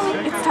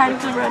 It's time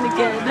to run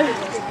again.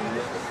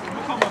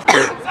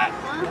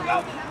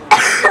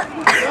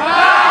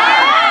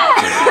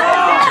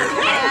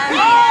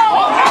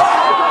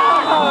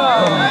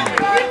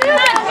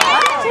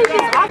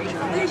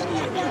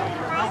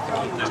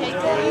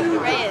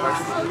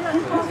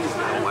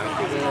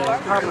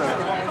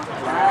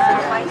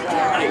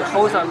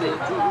 Hold on there.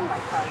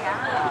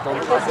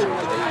 Don't touch it.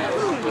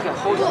 You can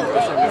hold on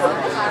this.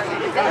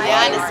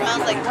 Yeah, and it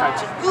smells like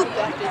poop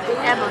after this.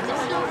 Yeah, but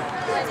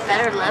it's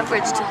better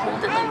leverage to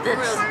hold it like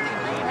this.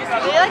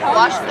 Do they like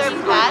wash their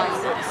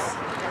pads?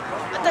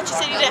 I thought you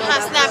said you didn't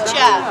have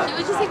Snapchat. It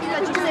was just like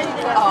that you said you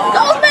didn't.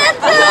 Go,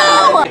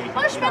 Matthew!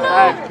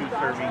 Marshmallow!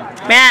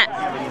 Matt.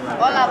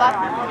 Hola, va.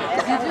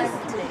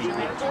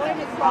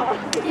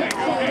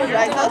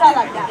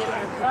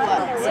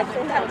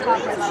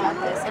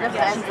 It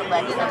offends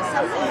Alexa.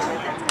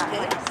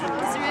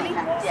 Is it really?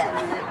 Yeah.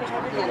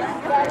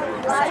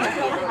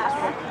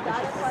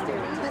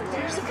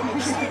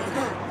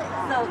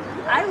 So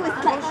I was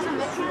like,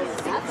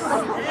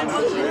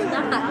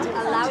 not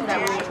allowed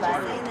that.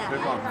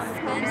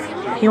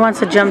 He wants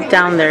to jump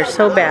down there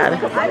so bad.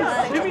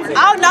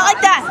 Oh, not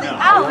like that.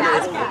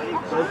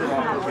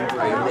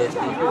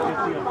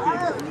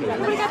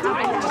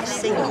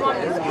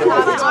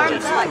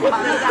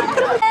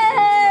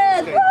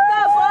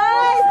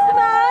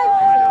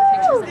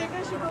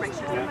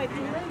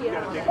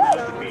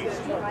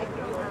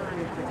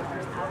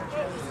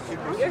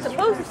 You're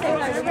supposed to stay on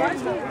your mark.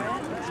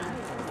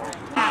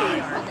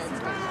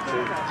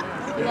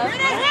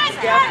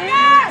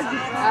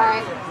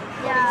 Alright.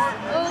 Yeah.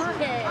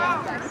 Okay.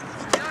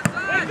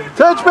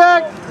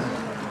 Touchback!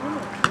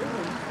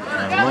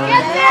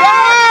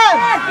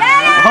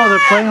 Oh,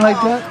 they're playing like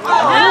that?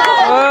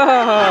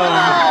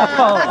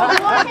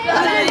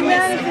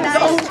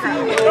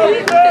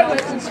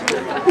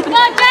 Come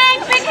on,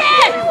 James, big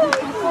hit!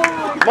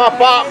 Come on,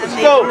 Pop, let's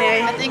go. I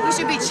think we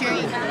should be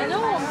cheering. I know.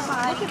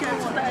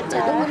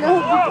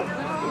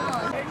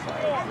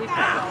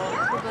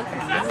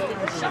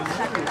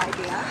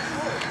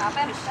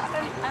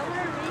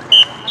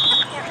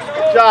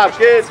 Good job,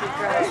 kids.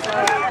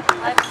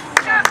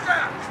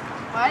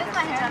 Why is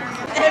my hair under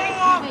here?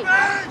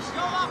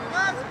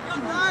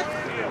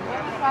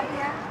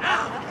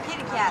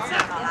 Kitty cat's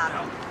not on that.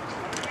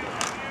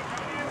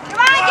 Come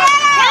on, get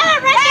him! Get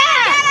him,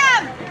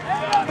 Richard!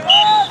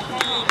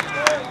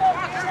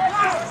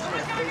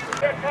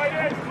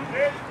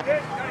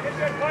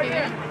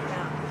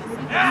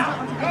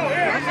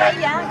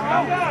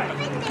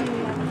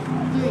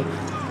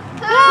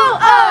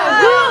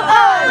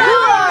 Who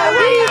are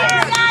we?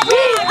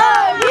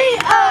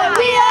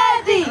 We are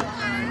the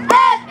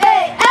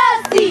F-A-L-C-O-N-S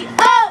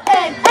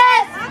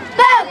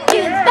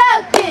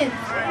Falcons,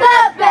 the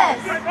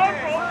best.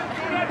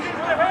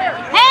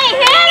 Hey,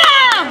 hit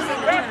him!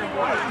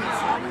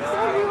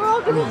 We're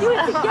all gonna do it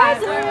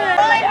together.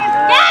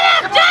 Get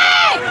him,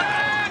 Jake!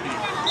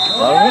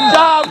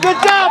 Good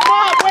job,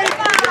 Bob. Way to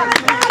go.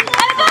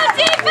 Let's go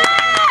defense!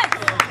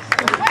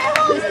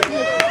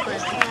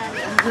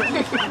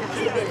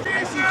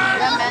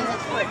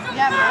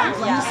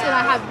 You said I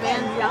have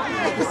bands down.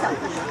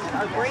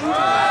 Our brains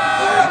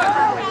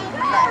are,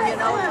 you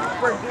know,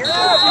 we're geared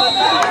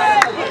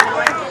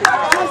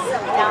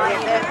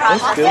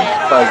That's good.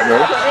 5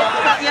 years.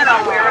 you know,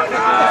 we're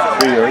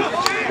 3 years.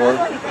 4.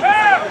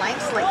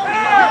 blanks like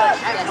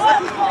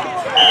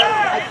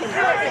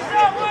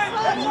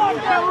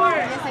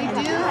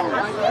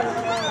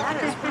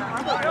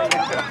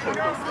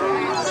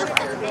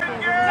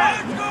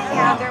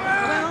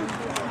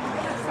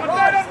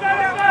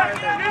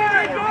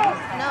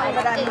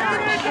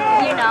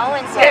You know,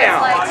 and so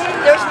it's like,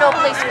 there's no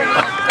place for me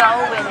to go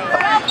with it, you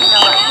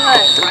know,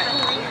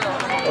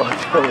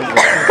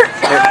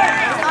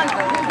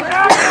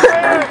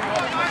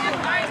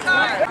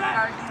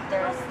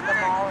 there's the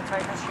mall, it's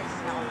right across the street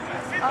from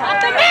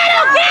the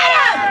middle, get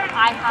him! I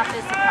have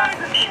this across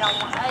the street on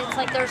one, it's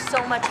like there's so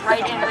much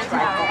right in right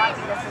now, I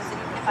can just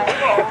if I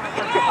go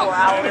for 4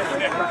 hours,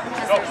 because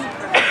there's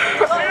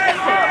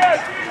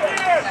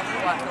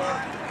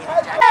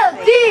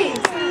LD!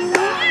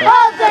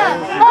 Hold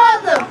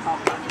them!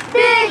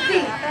 Big D!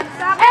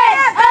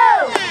 N-O!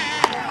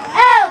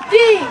 LD!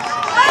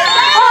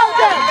 Hold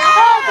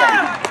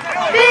them!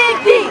 Big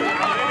D!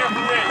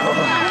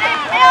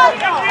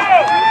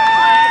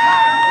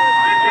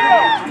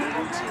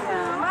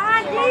 Come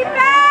on,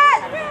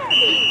 defense!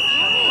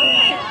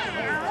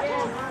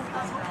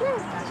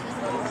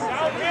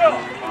 Downhill!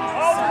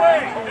 All the way!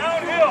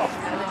 Downhill!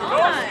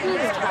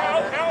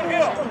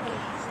 Downhill!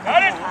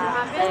 Got it?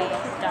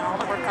 Done all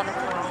the work on the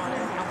phone.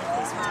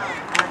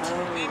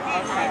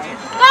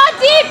 Go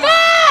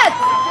defense!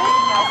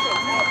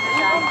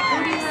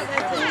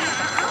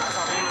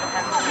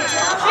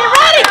 Be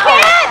ready,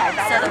 kid!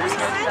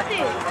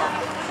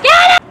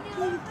 Get it!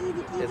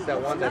 It's that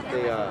one that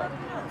they,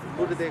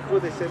 who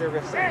they say they're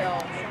going to send? Go,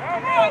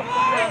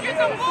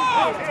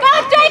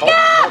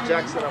 Jacob! Paul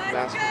Jackson up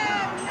last week.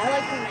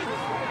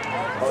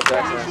 Paul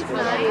Jackson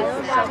last week.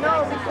 No,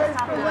 because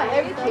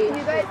every team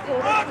you guys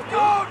told us to do.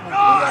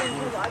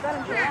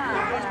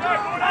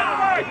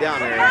 Get down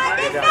there.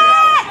 Get down there.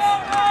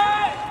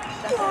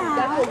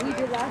 That's what we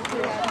did last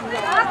year.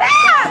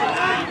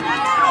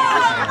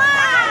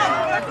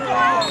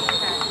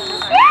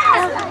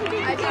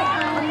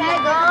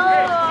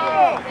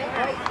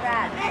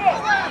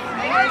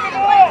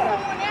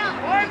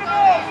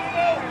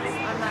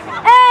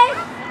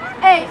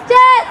 Hey,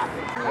 Jet!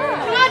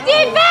 Come on,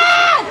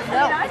 defense!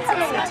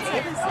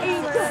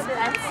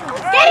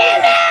 Get in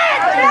there!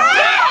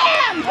 Get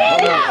him!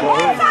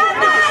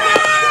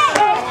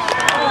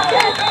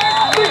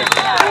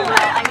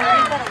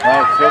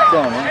 Sit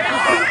down, huh?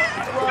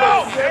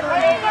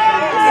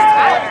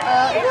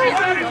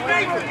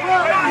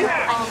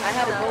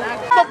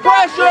 Put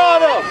pressure on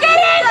them. Get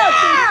in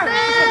there!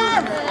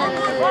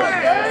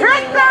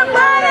 Hit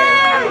somebody!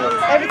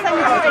 every time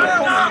you go.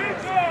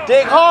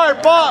 Dig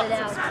hard, Bob.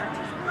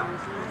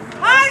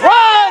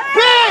 Run,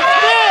 big,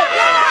 big.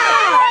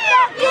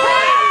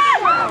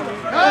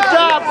 Good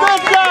job,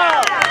 good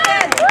job.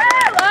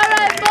 All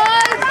right,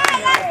 boys.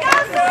 Let's go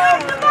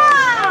scoop the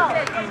ball.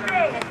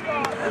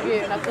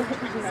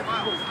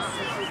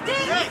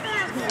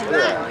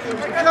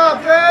 Good job,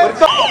 man.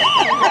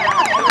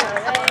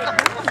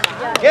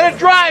 Get a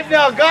drive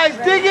now, guys.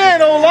 Dig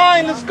in,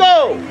 O-line. Let's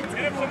go.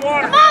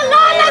 Come on,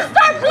 Lon, let's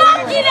start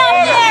blocking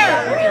up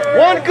there.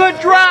 One good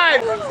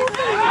drive.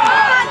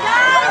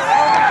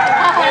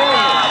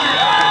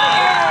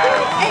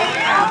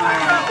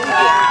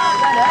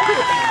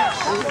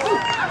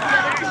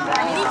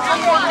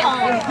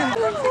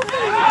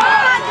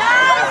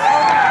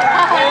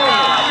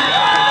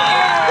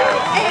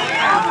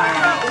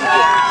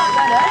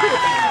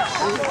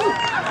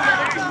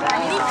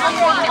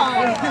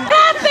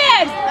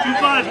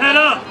 Head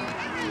up!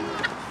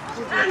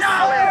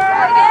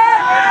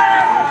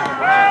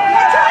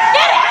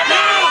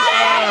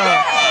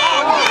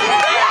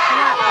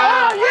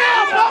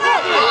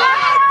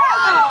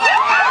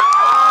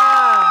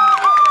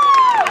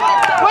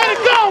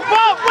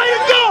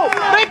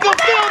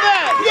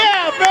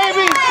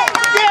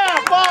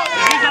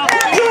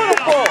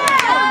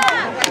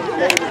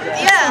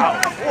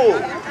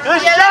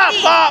 Good shot,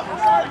 Pop.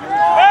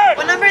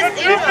 What number is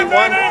it?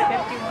 51.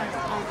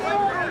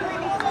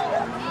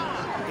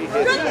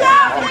 Good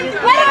job! Way to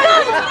go!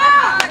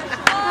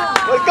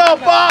 Let's go,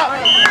 Pop.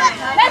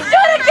 Let's do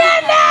it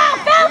again now!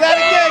 Do that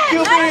again,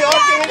 QB.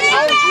 Okay, I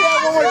want to see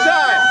that one more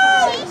time.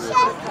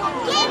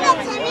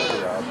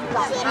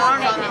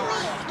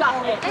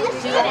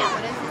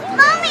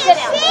 Mommy,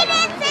 she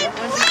didn't say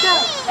please!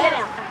 Sit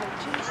down.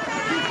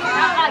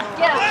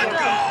 Get up here.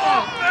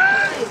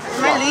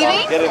 Am I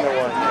leaving? Get in there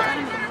one.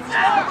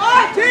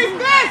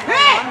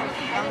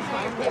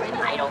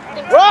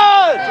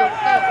 Run!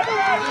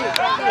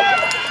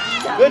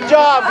 Good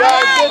job,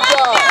 guys. Good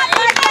job.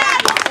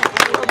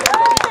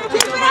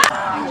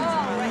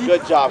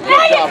 Good job.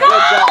 Good job. Good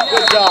job.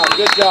 Good job.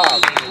 Good job.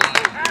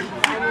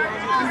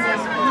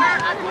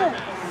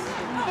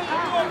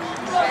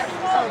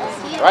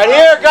 Right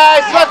here,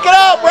 guys. Suck it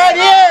up. Right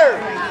here.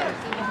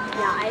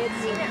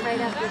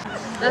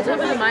 That's what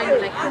my mind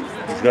was like.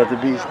 He's got the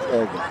beast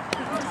egg.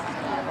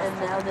 And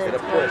now they're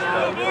going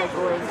out like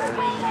going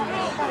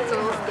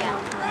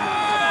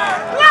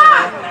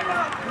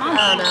I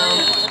don't know.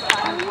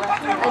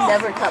 I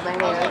never cut my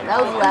hair.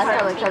 That was the last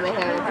time I cut my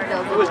hair.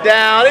 He was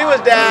down. He was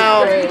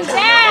down.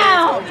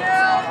 Down!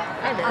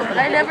 I know, but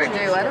I never do.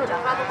 I don't know.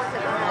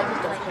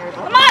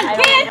 Come on,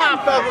 kid! Come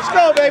on, fellas. Let's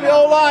go, baby.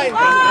 Whole line.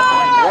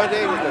 One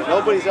day,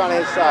 nobody's on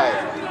his side.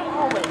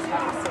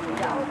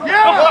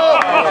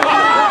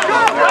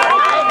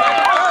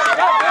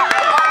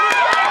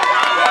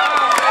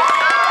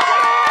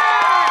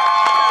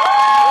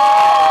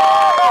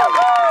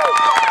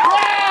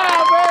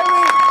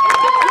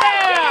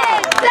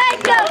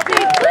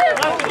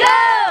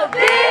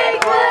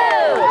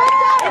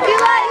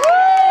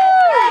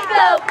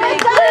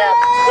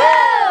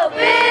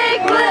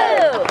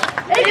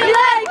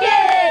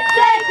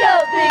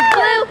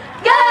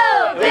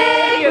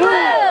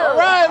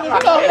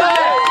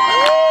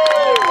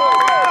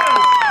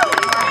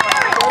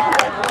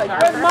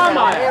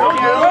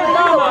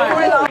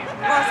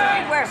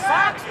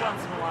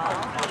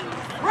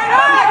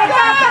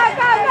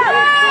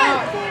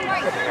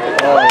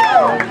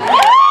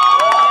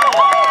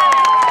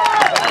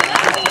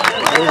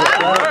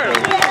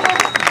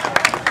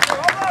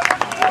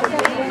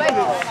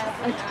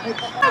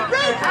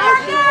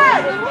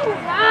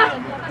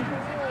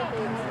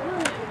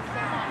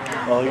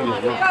 Oh, he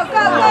just Go,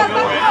 go, go,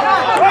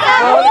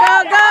 Go, go,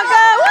 go,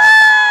 go!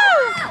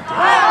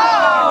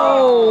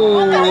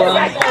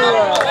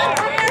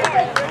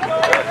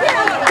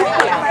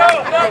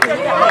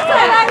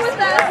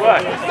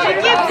 What?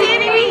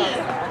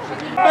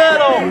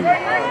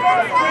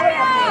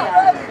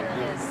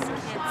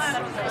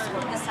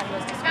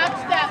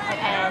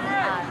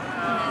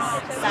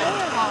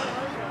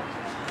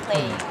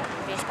 playing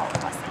baseball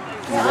with us.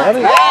 You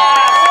ready?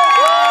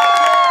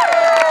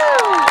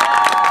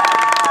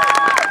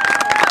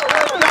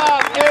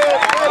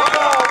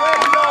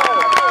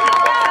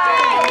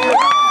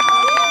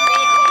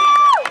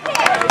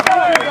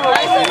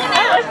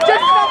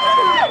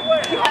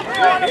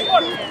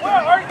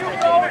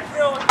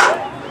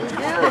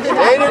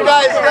 Stay in your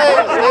guys'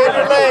 lanes. Stay in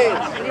your lanes.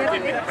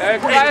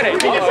 Exciting.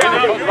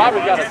 Coach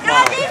Robert got a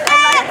smile.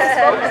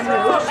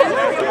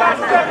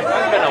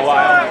 It's been a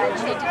while.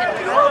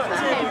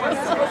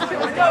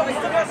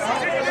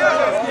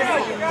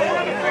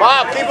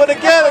 Bob, keep it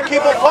together.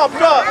 Keep it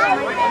pumped up.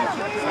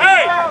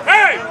 Hey,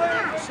 hey!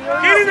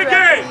 Get in the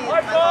game.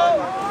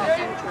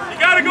 You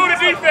got to go to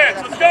defense.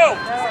 Let's go.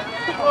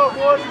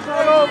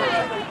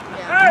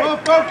 Hey! Move,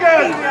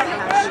 focus.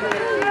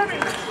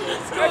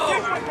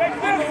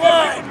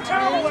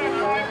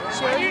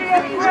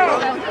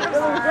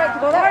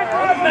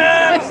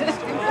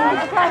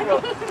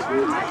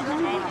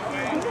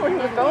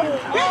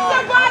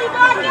 Somebody,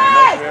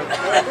 Marcus!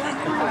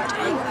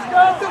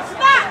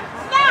 Stop!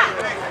 Stop!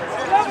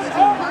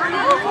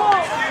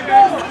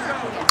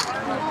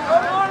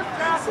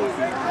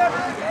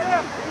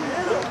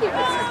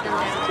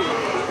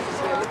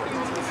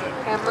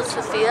 Grandma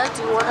Sophia,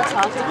 do you want to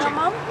talk to her,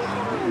 Mom?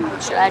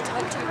 Should I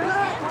talk to her?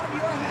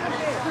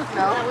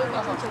 No?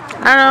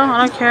 I don't know. I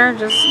don't care.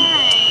 Just.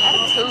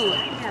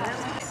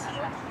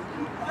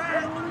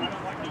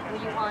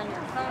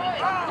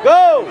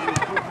 Go!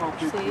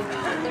 Get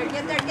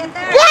there! Get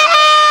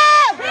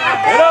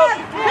up!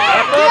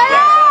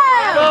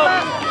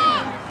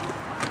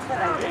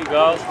 There you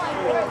go.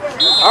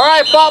 All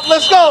right, Bob,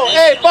 let's go.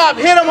 Hey, Bob,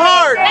 hit him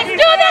hard. Let's do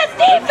this,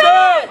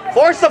 defense!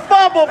 Force the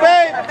fumble,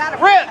 babe.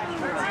 Rip.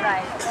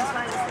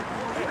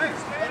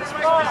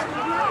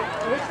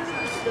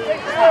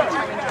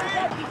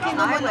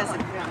 Get him!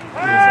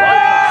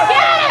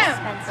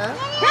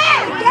 Hey,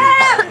 get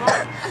him!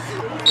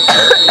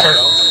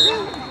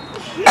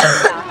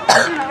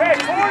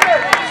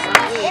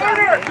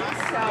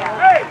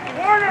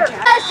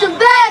 Special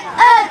back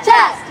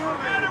attack!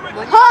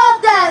 Hold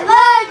that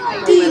leg,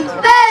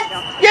 defense!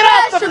 Get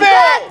off the Special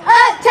back field!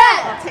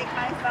 attack!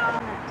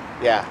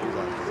 Yeah.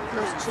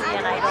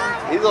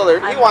 He's over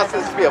there. He wants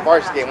this to be a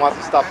varsity game. Wants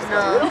to stop the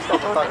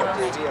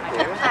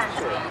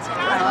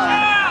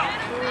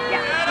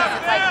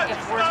it's like if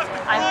we're,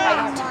 I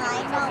don't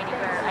typically go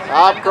anywhere. I mean,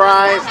 Stop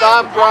crying,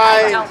 stop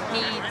crying. I don't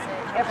need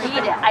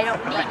it. I don't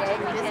need it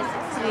because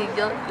it's like, okay,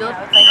 go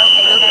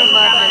come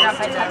up and I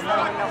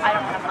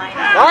don't have mine.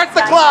 Start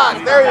the clock.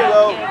 There you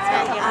go.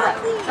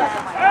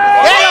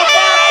 Get him,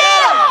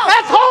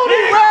 that's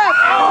holding, ref.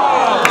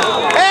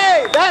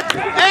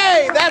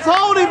 Hey, that's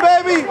holding,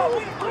 baby.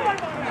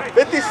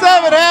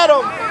 57 had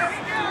him.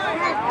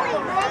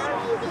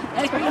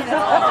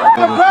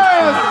 The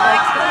pass.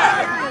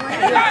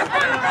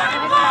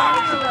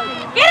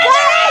 Get it,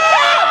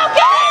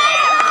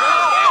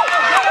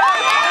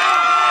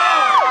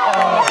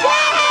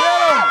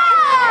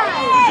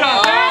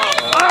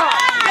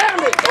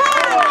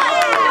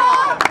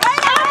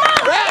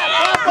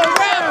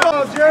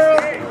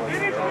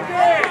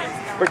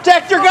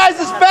 Protect your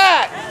guys'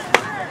 back.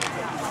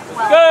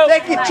 Go.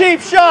 Taking cheap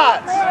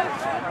shots.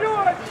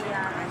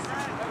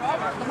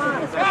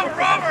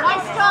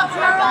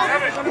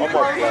 One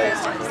more play.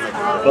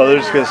 Oh, they're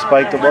just going to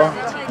spike the ball?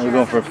 They're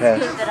going for a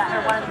pass.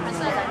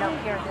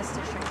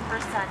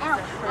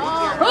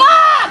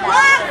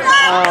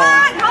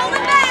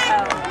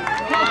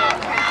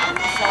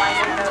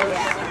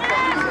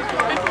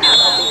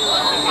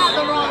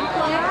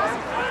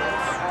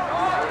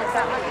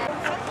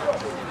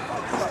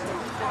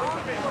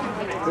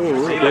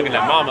 Ooh, she looking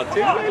at mama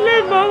too.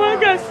 Look, mama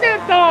got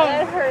stepped on.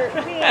 That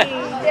hurt me.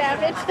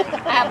 Damn it.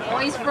 I have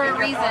boys for a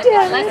reason.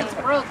 Unless it's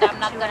broke, I'm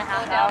not going to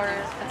have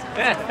hours.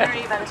 It's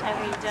 30 by the time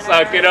we eat dinner.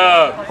 Suck it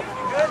up.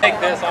 Take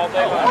this all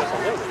day long.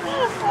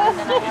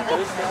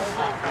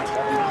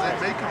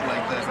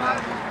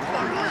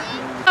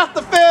 Off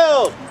the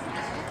field.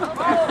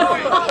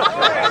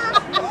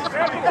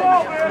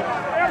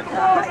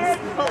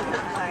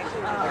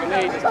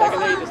 Just take a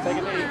lead. Just take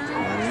a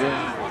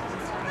lead.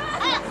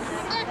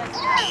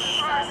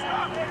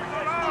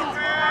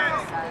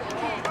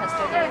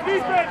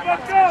 Defense,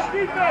 let's go!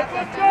 Defense,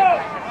 let's go!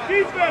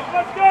 Defense,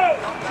 let's go!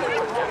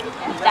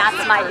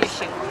 That's my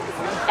issue.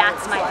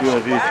 That's my issue. You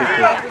want to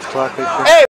take the clock right there? Hey.